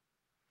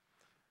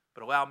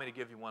 But allow me to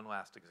give you one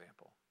last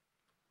example.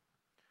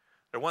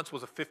 There once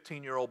was a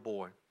 15-year-old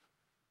boy.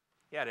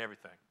 He had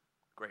everything.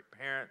 Great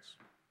parents,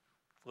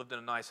 lived in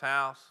a nice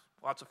house,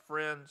 lots of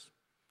friends.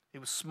 He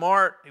was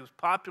smart, he was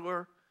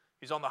popular,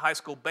 he was on the high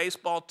school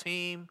baseball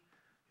team,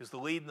 he was the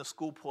lead in the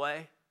school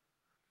play.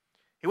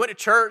 He went to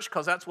church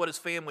because that's what his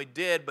family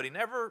did, but he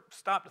never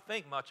stopped to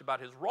think much about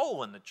his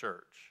role in the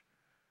church,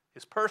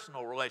 his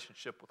personal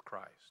relationship with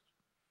Christ,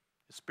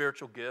 his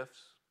spiritual gifts,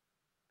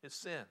 his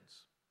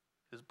sins,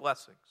 his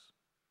blessings,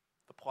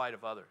 the plight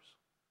of others.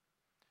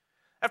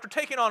 After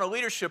taking on a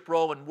leadership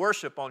role in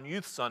worship on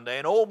Youth Sunday,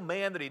 an old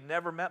man that he'd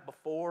never met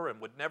before and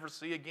would never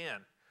see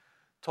again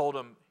told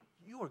him,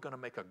 "You are going to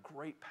make a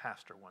great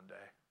pastor one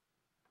day."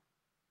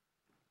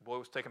 The boy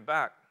was taken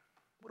back.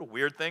 What a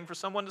weird thing for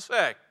someone to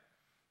say.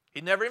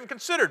 He'd never even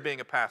considered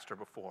being a pastor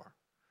before.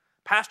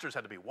 Pastors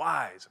had to be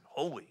wise and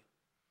holy.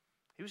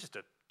 He was just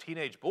a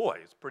teenage boy.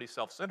 He was pretty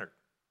self-centered.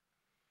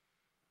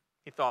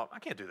 He thought, I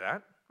can't do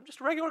that. I'm just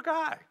a regular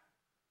guy.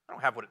 I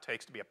don't have what it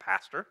takes to be a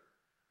pastor.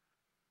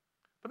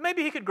 But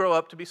maybe he could grow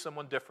up to be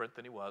someone different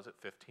than he was at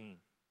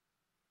 15.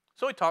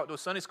 So he talked to a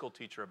Sunday school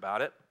teacher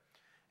about it.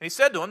 And he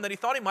said to him that he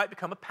thought he might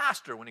become a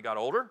pastor when he got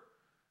older.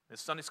 His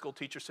Sunday school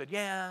teacher said,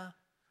 "Yeah,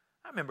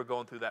 I remember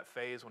going through that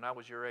phase when I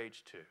was your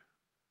age too."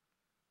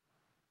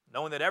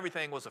 Knowing that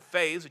everything was a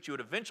phase that you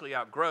would eventually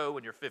outgrow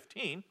when you're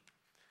 15,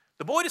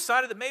 the boy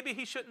decided that maybe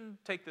he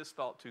shouldn't take this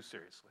thought too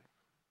seriously.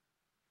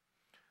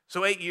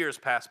 So 8 years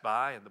pass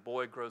by, and the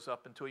boy grows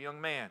up into a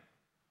young man.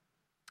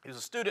 He was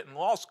a student in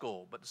law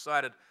school, but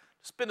decided to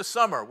spend a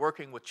summer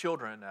working with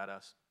children at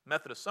a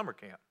Methodist summer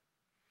camp.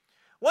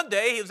 One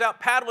day, he was out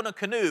paddling a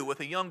canoe with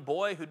a young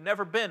boy who'd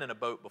never been in a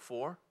boat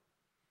before.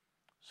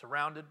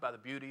 Surrounded by the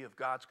beauty of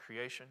God's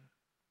creation,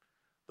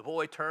 the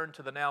boy turned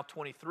to the now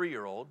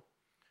 23-year-old,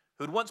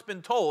 who'd once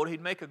been told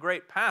he'd make a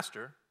great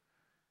pastor,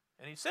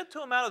 and he said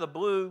to him out of the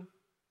blue,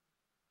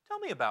 "Tell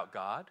me about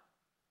God."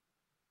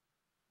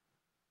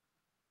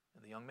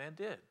 And the young man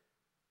did.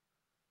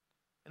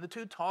 And the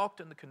two talked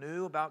in the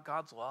canoe about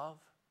God's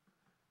love,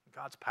 and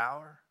God's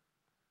power,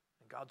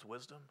 and God's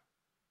wisdom.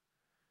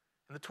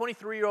 And the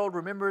 23-year-old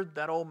remembered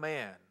that old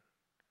man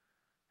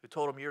who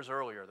told him years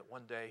earlier that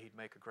one day he'd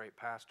make a great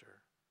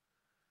pastor.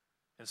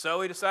 And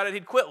so he decided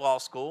he'd quit law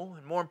school,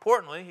 and more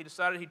importantly, he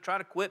decided he'd try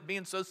to quit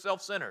being so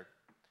self-centered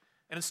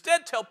and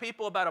instead tell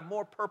people about a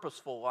more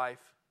purposeful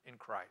life in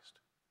Christ.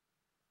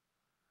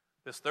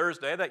 This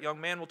Thursday, that young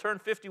man will turn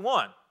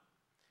 51.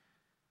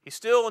 He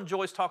still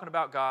enjoys talking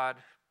about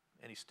God,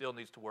 and he still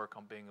needs to work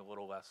on being a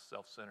little less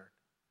self-centered.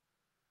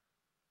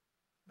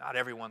 Not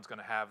everyone's going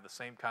to have the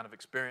same kind of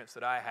experience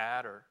that I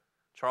had, or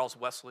Charles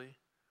Wesley,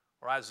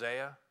 or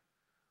Isaiah,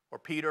 or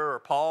Peter, or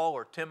Paul,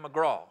 or Tim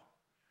McGraw.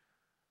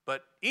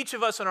 But each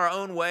of us in our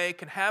own way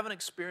can have an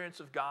experience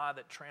of God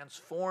that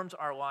transforms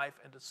our life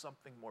into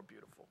something more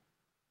beautiful.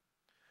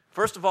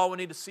 First of all, we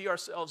need to see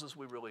ourselves as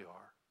we really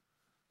are,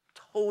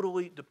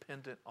 totally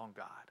dependent on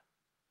God.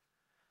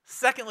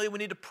 Secondly, we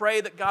need to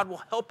pray that God will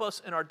help us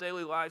in our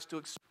daily lives to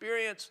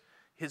experience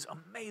His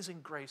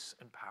amazing grace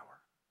and power.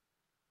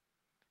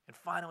 And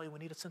finally, we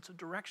need a sense of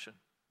direction.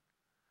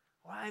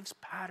 Lives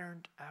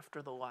patterned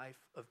after the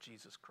life of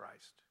Jesus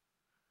Christ.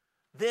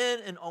 Then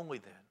and only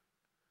then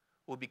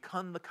will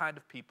become the kind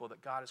of people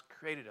that God has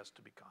created us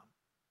to become.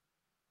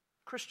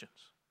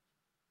 Christians,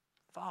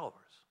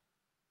 followers,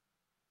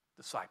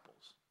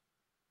 disciples.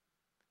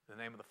 In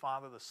the name of the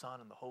Father, the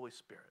Son, and the Holy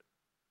Spirit.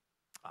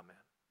 Amen.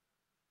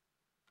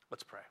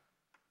 Let's pray.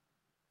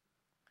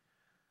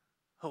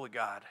 Holy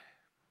God,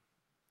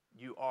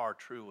 you are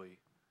truly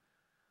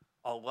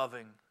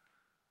all-loving,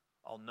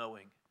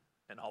 all-knowing,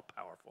 and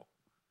all-powerful.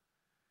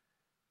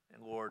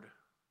 And Lord,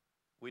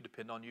 we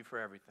depend on you for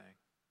everything.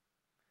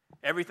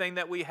 Everything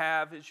that we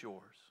have is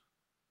yours.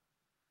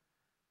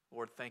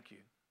 Lord, thank you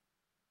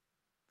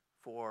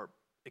for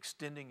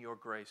extending your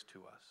grace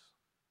to us,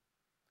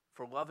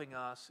 for loving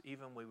us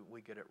even when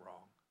we get it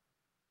wrong.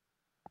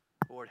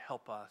 Lord,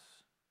 help us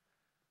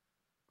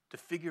to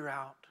figure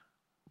out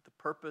the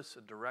purpose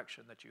and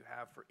direction that you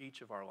have for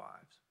each of our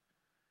lives,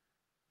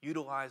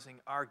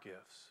 utilizing our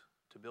gifts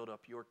to build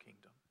up your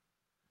kingdom.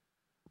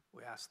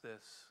 We ask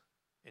this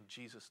in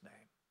Jesus'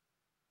 name.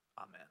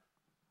 Amen.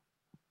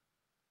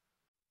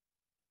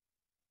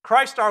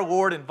 Christ our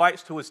Lord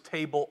invites to his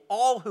table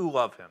all who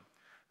love him,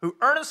 who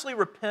earnestly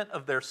repent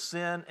of their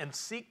sin and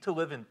seek to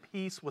live in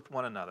peace with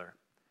one another.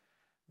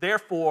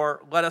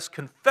 Therefore, let us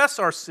confess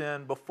our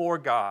sin before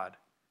God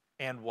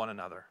and one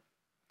another.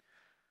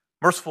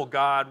 Merciful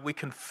God, we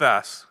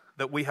confess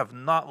that we have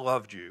not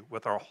loved you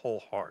with our whole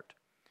heart.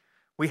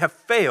 We have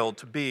failed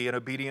to be an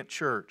obedient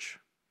church.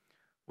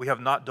 We have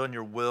not done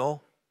your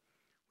will.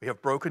 We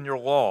have broken your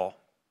law.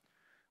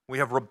 We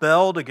have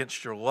rebelled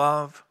against your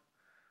love.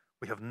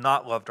 We have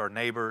not loved our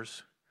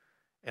neighbors,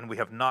 and we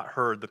have not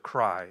heard the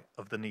cry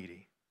of the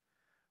needy.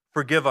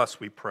 Forgive us,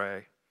 we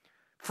pray.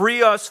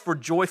 Free us for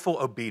joyful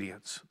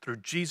obedience through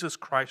Jesus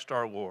Christ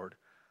our Lord.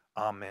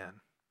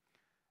 Amen.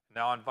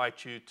 Now I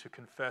invite you to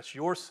confess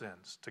your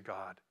sins to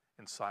God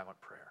in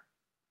silent prayer.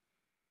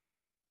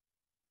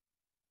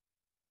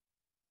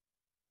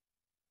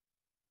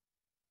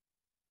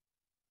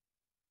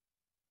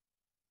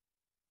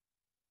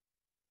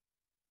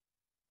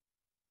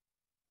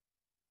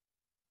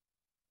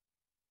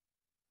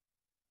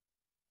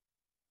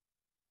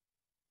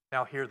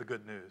 Now hear the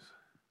good news.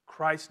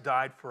 Christ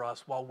died for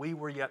us while we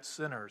were yet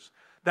sinners.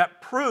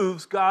 That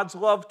proves God's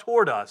love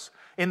toward us.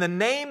 In the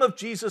name of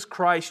Jesus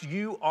Christ,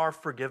 you are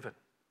forgiven.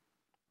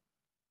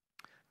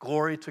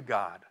 Glory to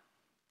God.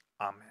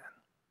 Amen.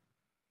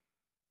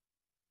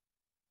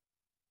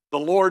 The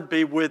Lord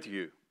be with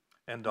you.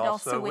 And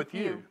also with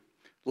you.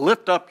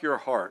 Lift up your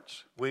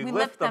hearts. We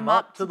lift them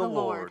up to the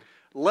Lord.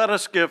 Let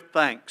us give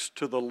thanks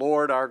to the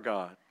Lord our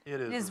God. It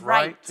is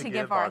right to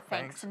give our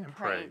thanks and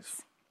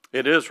praise.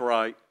 It is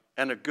right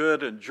and a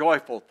good and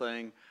joyful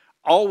thing,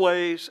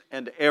 always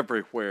and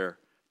everywhere,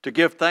 to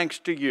give thanks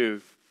to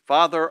you,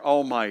 Father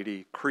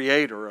Almighty,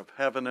 Creator of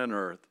heaven and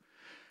earth.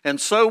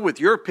 And so with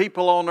your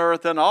people on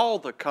earth and all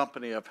the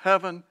company of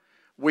heaven,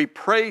 we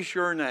praise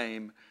your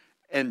name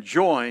and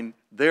join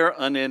their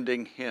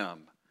unending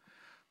hymn.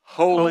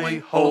 Holy,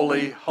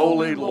 holy,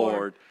 holy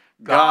Lord,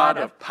 God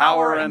of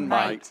power and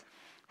might,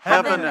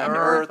 heaven and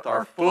earth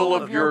are full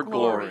of your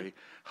glory.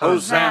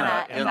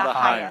 Hosanna in the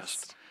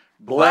highest.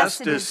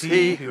 Blessed is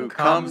he who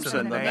comes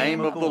in the name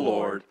of the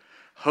Lord.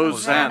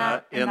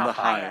 Hosanna in the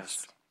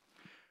highest.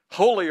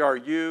 Holy are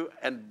you,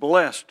 and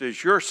blessed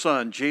is your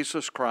Son,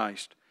 Jesus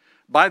Christ.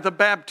 By the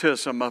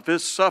baptism of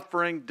his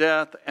suffering,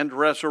 death, and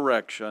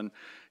resurrection,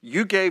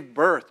 you gave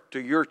birth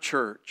to your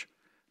church,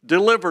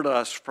 delivered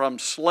us from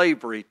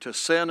slavery to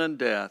sin and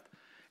death,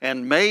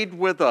 and made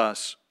with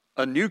us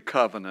a new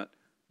covenant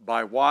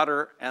by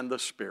water and the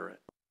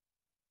Spirit.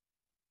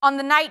 On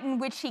the night in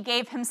which he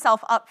gave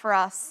himself up for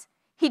us,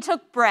 he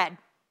took bread,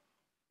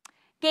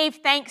 gave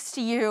thanks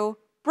to you,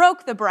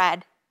 broke the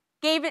bread,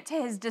 gave it to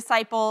his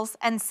disciples,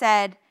 and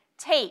said,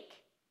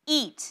 "Take,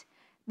 eat.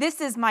 This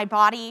is my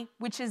body,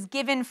 which is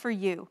given for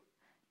you.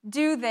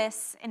 Do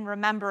this in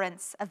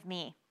remembrance of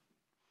me."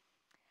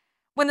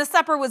 When the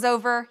supper was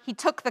over, he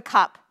took the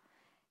cup,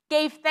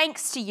 gave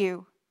thanks to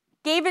you,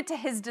 gave it to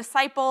his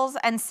disciples,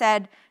 and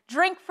said,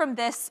 "Drink from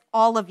this,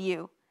 all of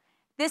you.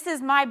 This is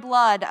my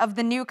blood of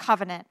the new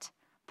covenant,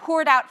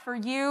 poured out for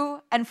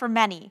you and for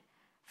many,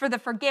 for the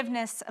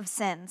forgiveness of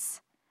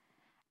sins.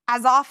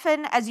 As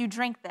often as you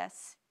drink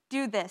this,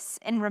 do this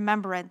in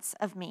remembrance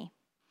of me."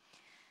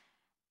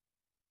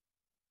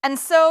 And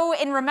so,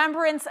 in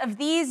remembrance of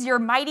these, your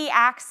mighty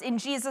acts in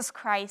Jesus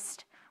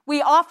Christ,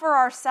 we offer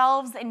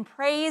ourselves in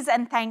praise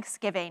and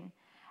thanksgiving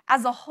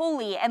as a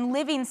holy and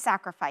living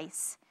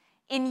sacrifice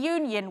in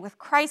union with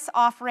Christ's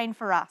offering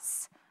for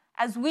us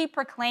as we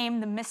proclaim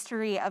the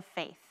mystery of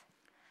faith.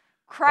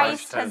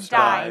 Christ has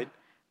died.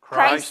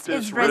 Christ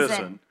is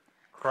risen.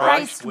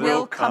 Christ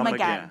will come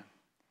again.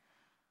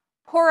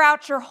 Pour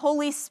out your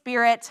Holy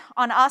Spirit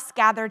on us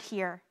gathered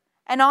here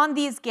and on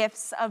these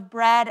gifts of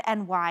bread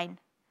and wine.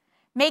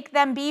 Make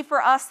them be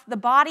for us the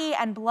body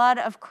and blood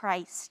of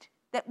Christ,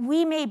 that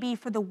we may be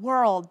for the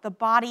world the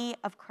body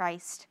of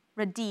Christ,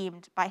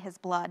 redeemed by his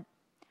blood.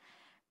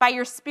 By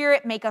your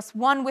Spirit, make us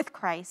one with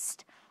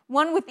Christ,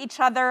 one with each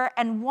other,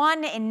 and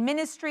one in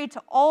ministry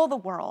to all the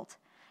world,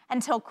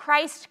 until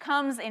Christ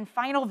comes in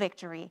final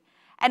victory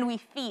and we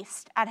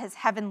feast at his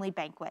heavenly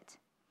banquet.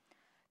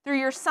 Through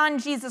your Son,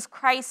 Jesus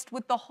Christ,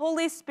 with the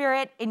Holy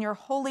Spirit in your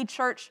holy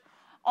church,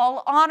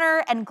 all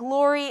honor and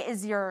glory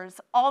is yours,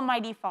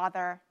 Almighty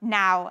Father,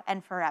 now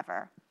and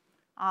forever.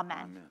 Amen.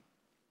 Amen.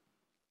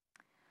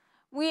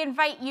 We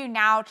invite you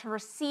now to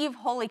receive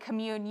Holy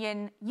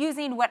Communion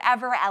using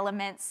whatever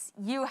elements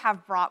you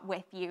have brought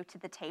with you to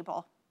the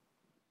table.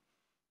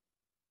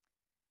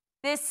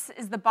 This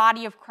is the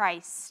body of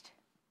Christ,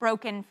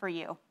 broken for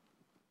you.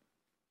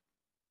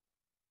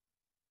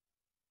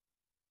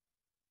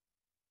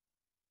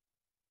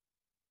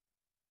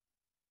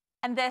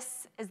 And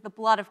this is the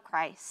blood of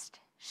Christ,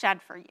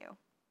 shed for you.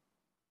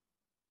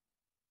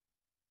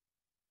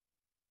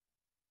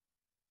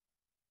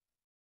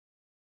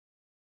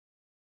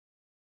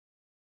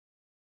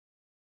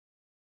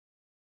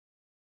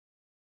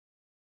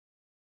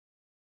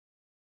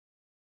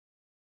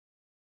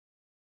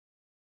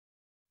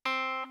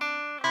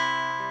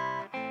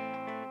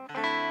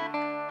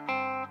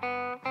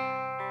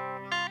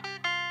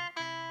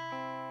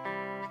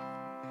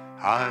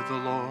 I, the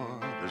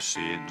Lord of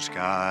sea and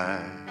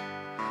sky,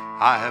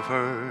 I have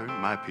heard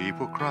my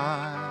people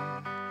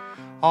cry,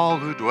 all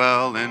who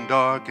dwell in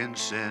dark and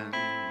sin,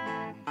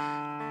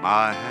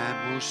 my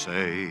hand will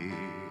save.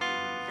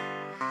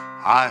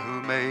 I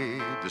who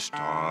made the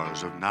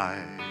stars of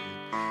night,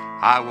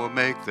 I will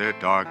make their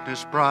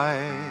darkness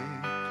bright.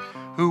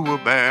 Who will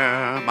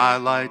bear my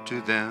light to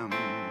them?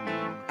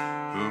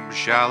 Whom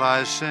shall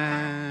I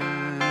send?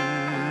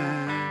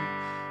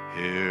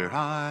 Here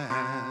I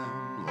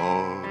am,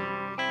 Lord.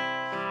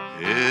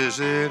 Is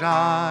it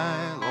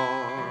I,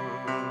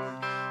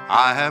 Lord?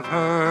 I have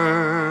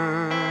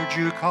heard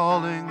you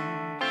calling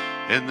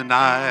in the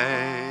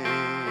night.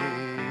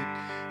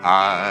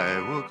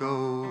 I will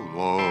go,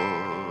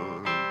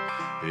 Lord,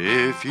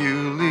 if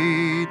you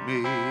lead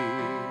me.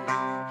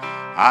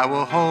 I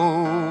will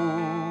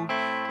hold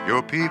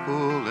your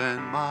people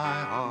in my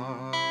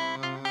heart.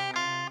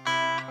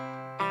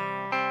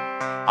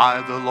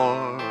 I, the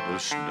Lord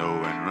of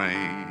snow and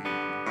rain,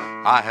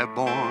 I have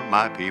borne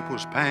my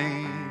people's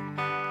pain.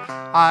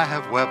 I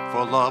have wept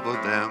for love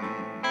of them,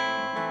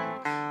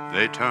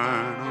 they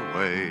turn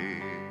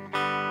away.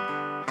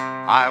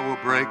 I will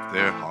break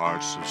their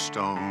hearts of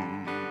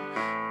stone,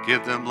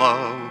 give them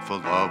love for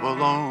love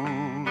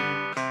alone.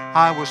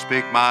 I will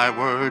speak my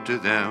word to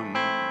them.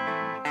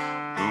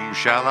 Whom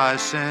shall I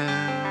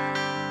send?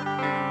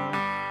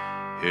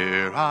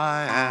 Here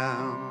I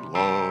am,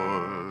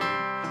 Lord.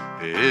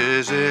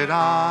 Is it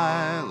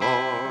I,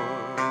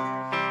 Lord?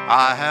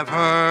 I have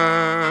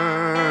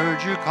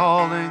heard you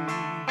calling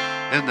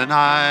in the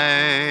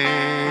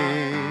night.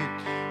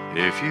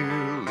 If you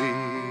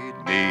lead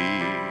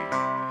me,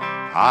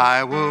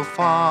 I will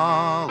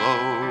follow.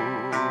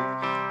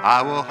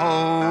 I will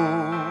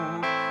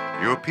hold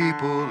your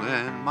people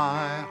in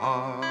my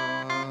heart.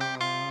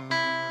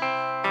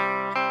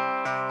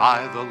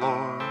 I, the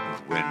Lord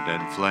of wind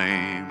and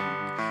flame,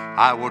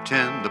 I will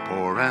tend the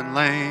poor and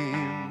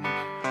lame.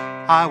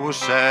 I will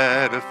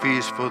set a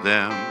feast for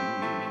them,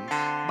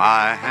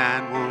 my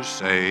hand will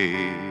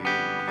save.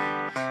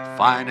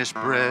 Finest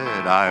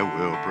bread I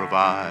will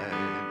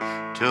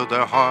provide, till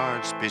their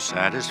hearts be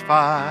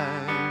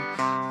satisfied.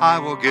 I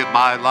will give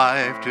my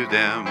life to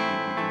them.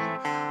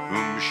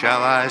 Whom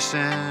shall I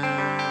send?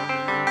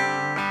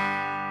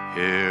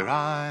 Here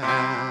I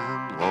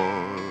am,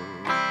 Lord.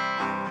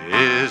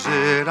 Is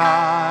it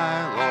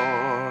I,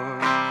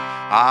 Lord?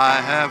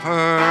 I have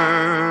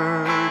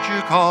heard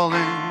you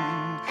calling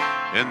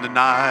in the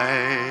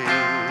night.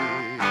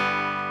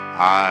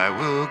 I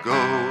will go,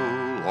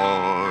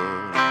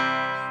 Lord,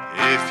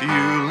 if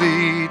you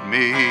lead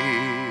me.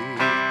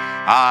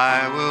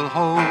 I will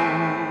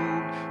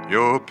hold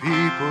your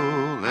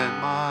people in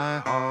my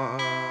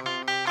heart.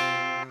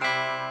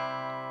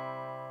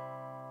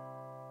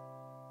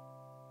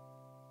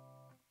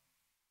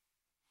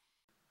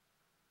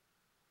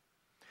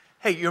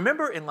 Hey, you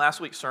remember in last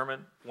week's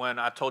sermon when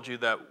I told you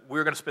that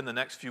we're going to spend the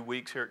next few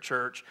weeks here at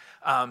church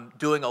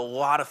doing a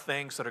lot of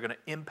things that are going to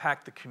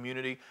impact the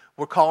community?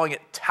 We're calling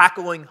it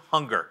Tackling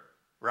Hunger,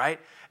 right?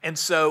 And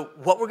so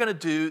what we're going to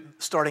do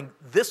starting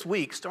this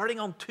week, starting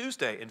on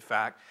Tuesday, in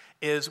fact,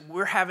 is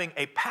we're having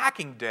a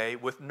packing day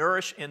with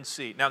Nourish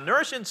NC. Now,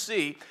 Nourish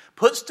NC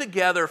puts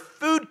together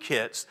food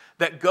kits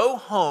that go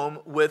home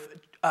with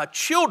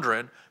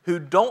children who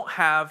don't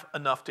have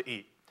enough to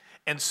eat.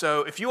 And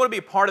so if you want to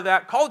be a part of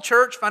that, call the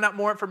church, find out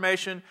more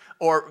information,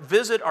 or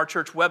visit our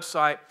church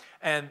website,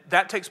 and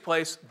that takes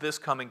place this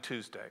coming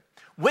Tuesday.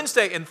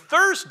 Wednesday and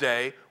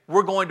Thursday,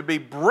 we're going to be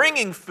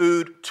bringing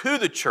food to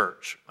the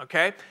church,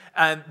 okay?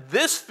 And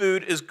this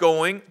food is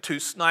going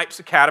to Snipes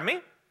Academy,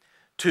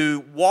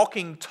 to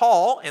Walking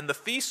Tall and the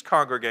Feast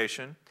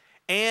Congregation,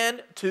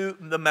 and to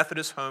the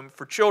Methodist Home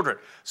for Children.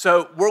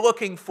 So we're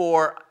looking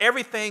for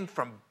everything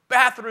from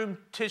bathroom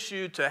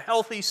tissue to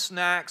healthy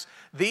snacks.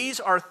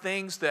 These are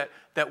things that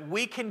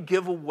we can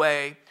give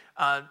away,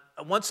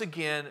 once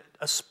again,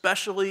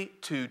 especially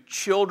to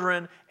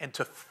children and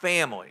to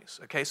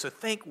families. Okay, so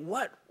think,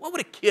 what would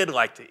a kid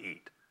like to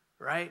eat,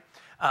 right?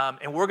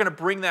 And we're going to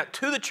bring that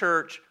to the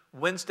church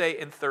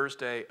Wednesday and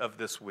Thursday of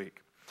this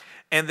week.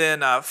 And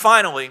then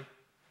finally,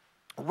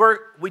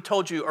 we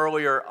told you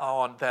earlier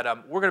on that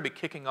we're going to be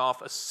kicking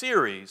off a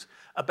series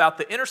about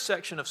the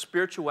intersection of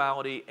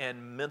spirituality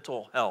and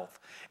mental health.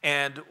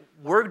 And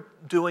we're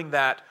doing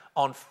that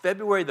on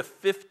February the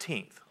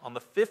 15th. On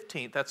the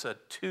 15th, that's a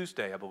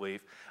Tuesday, I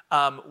believe,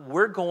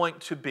 we're going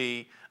to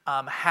be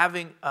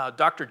having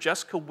Dr.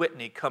 Jessica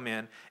Whitney come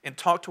in and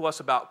talk to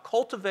us about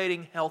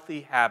cultivating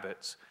healthy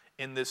habits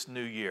in this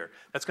new year.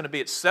 That's going to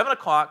be at 7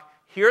 o'clock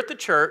here at the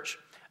church,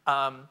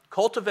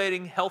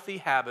 cultivating healthy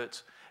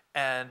habits.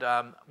 And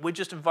we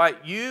just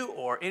invite you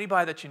or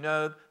anybody that you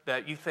know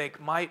that you think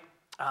might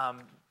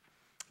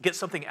get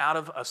something out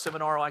of a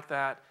seminar like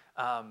that.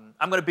 I'm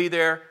going to be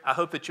there. I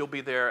hope that you'll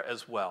be there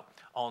as well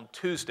on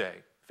Tuesday,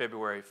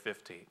 February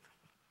 15th.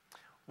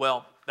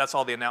 Well, that's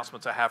all the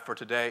announcements I have for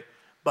today.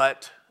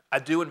 But I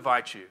do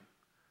invite you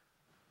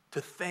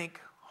to think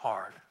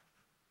hard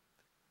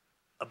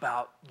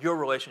about your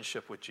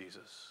relationship with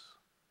Jesus.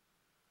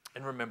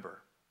 And remember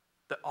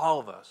that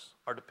all of us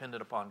are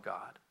dependent upon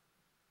God.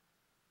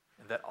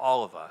 And that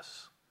all of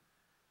us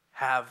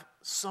have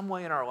some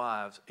way in our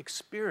lives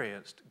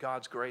experienced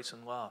God's grace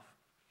and love.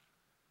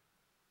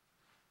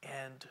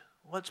 And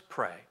let's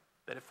pray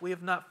that if we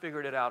have not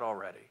figured it out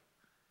already,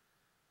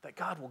 that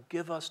God will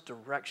give us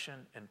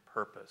direction and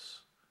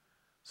purpose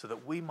so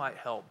that we might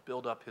help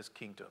build up his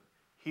kingdom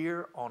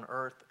here on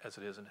earth as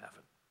it is in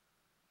heaven.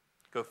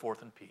 Go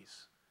forth in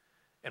peace.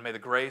 And may the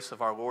grace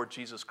of our Lord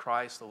Jesus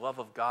Christ, the love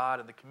of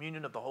God, and the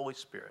communion of the Holy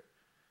Spirit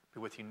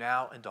be with you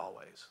now and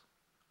always.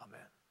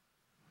 Amen.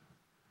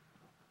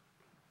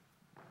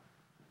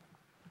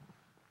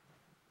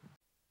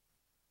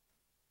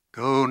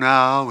 Go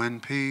now in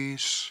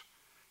peace.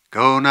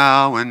 Go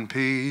now in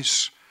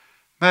peace.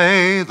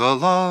 May the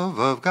love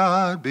of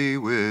God be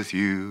with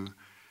you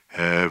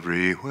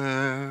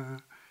everywhere,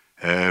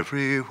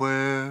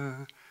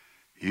 everywhere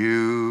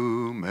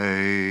you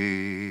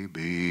may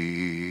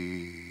be.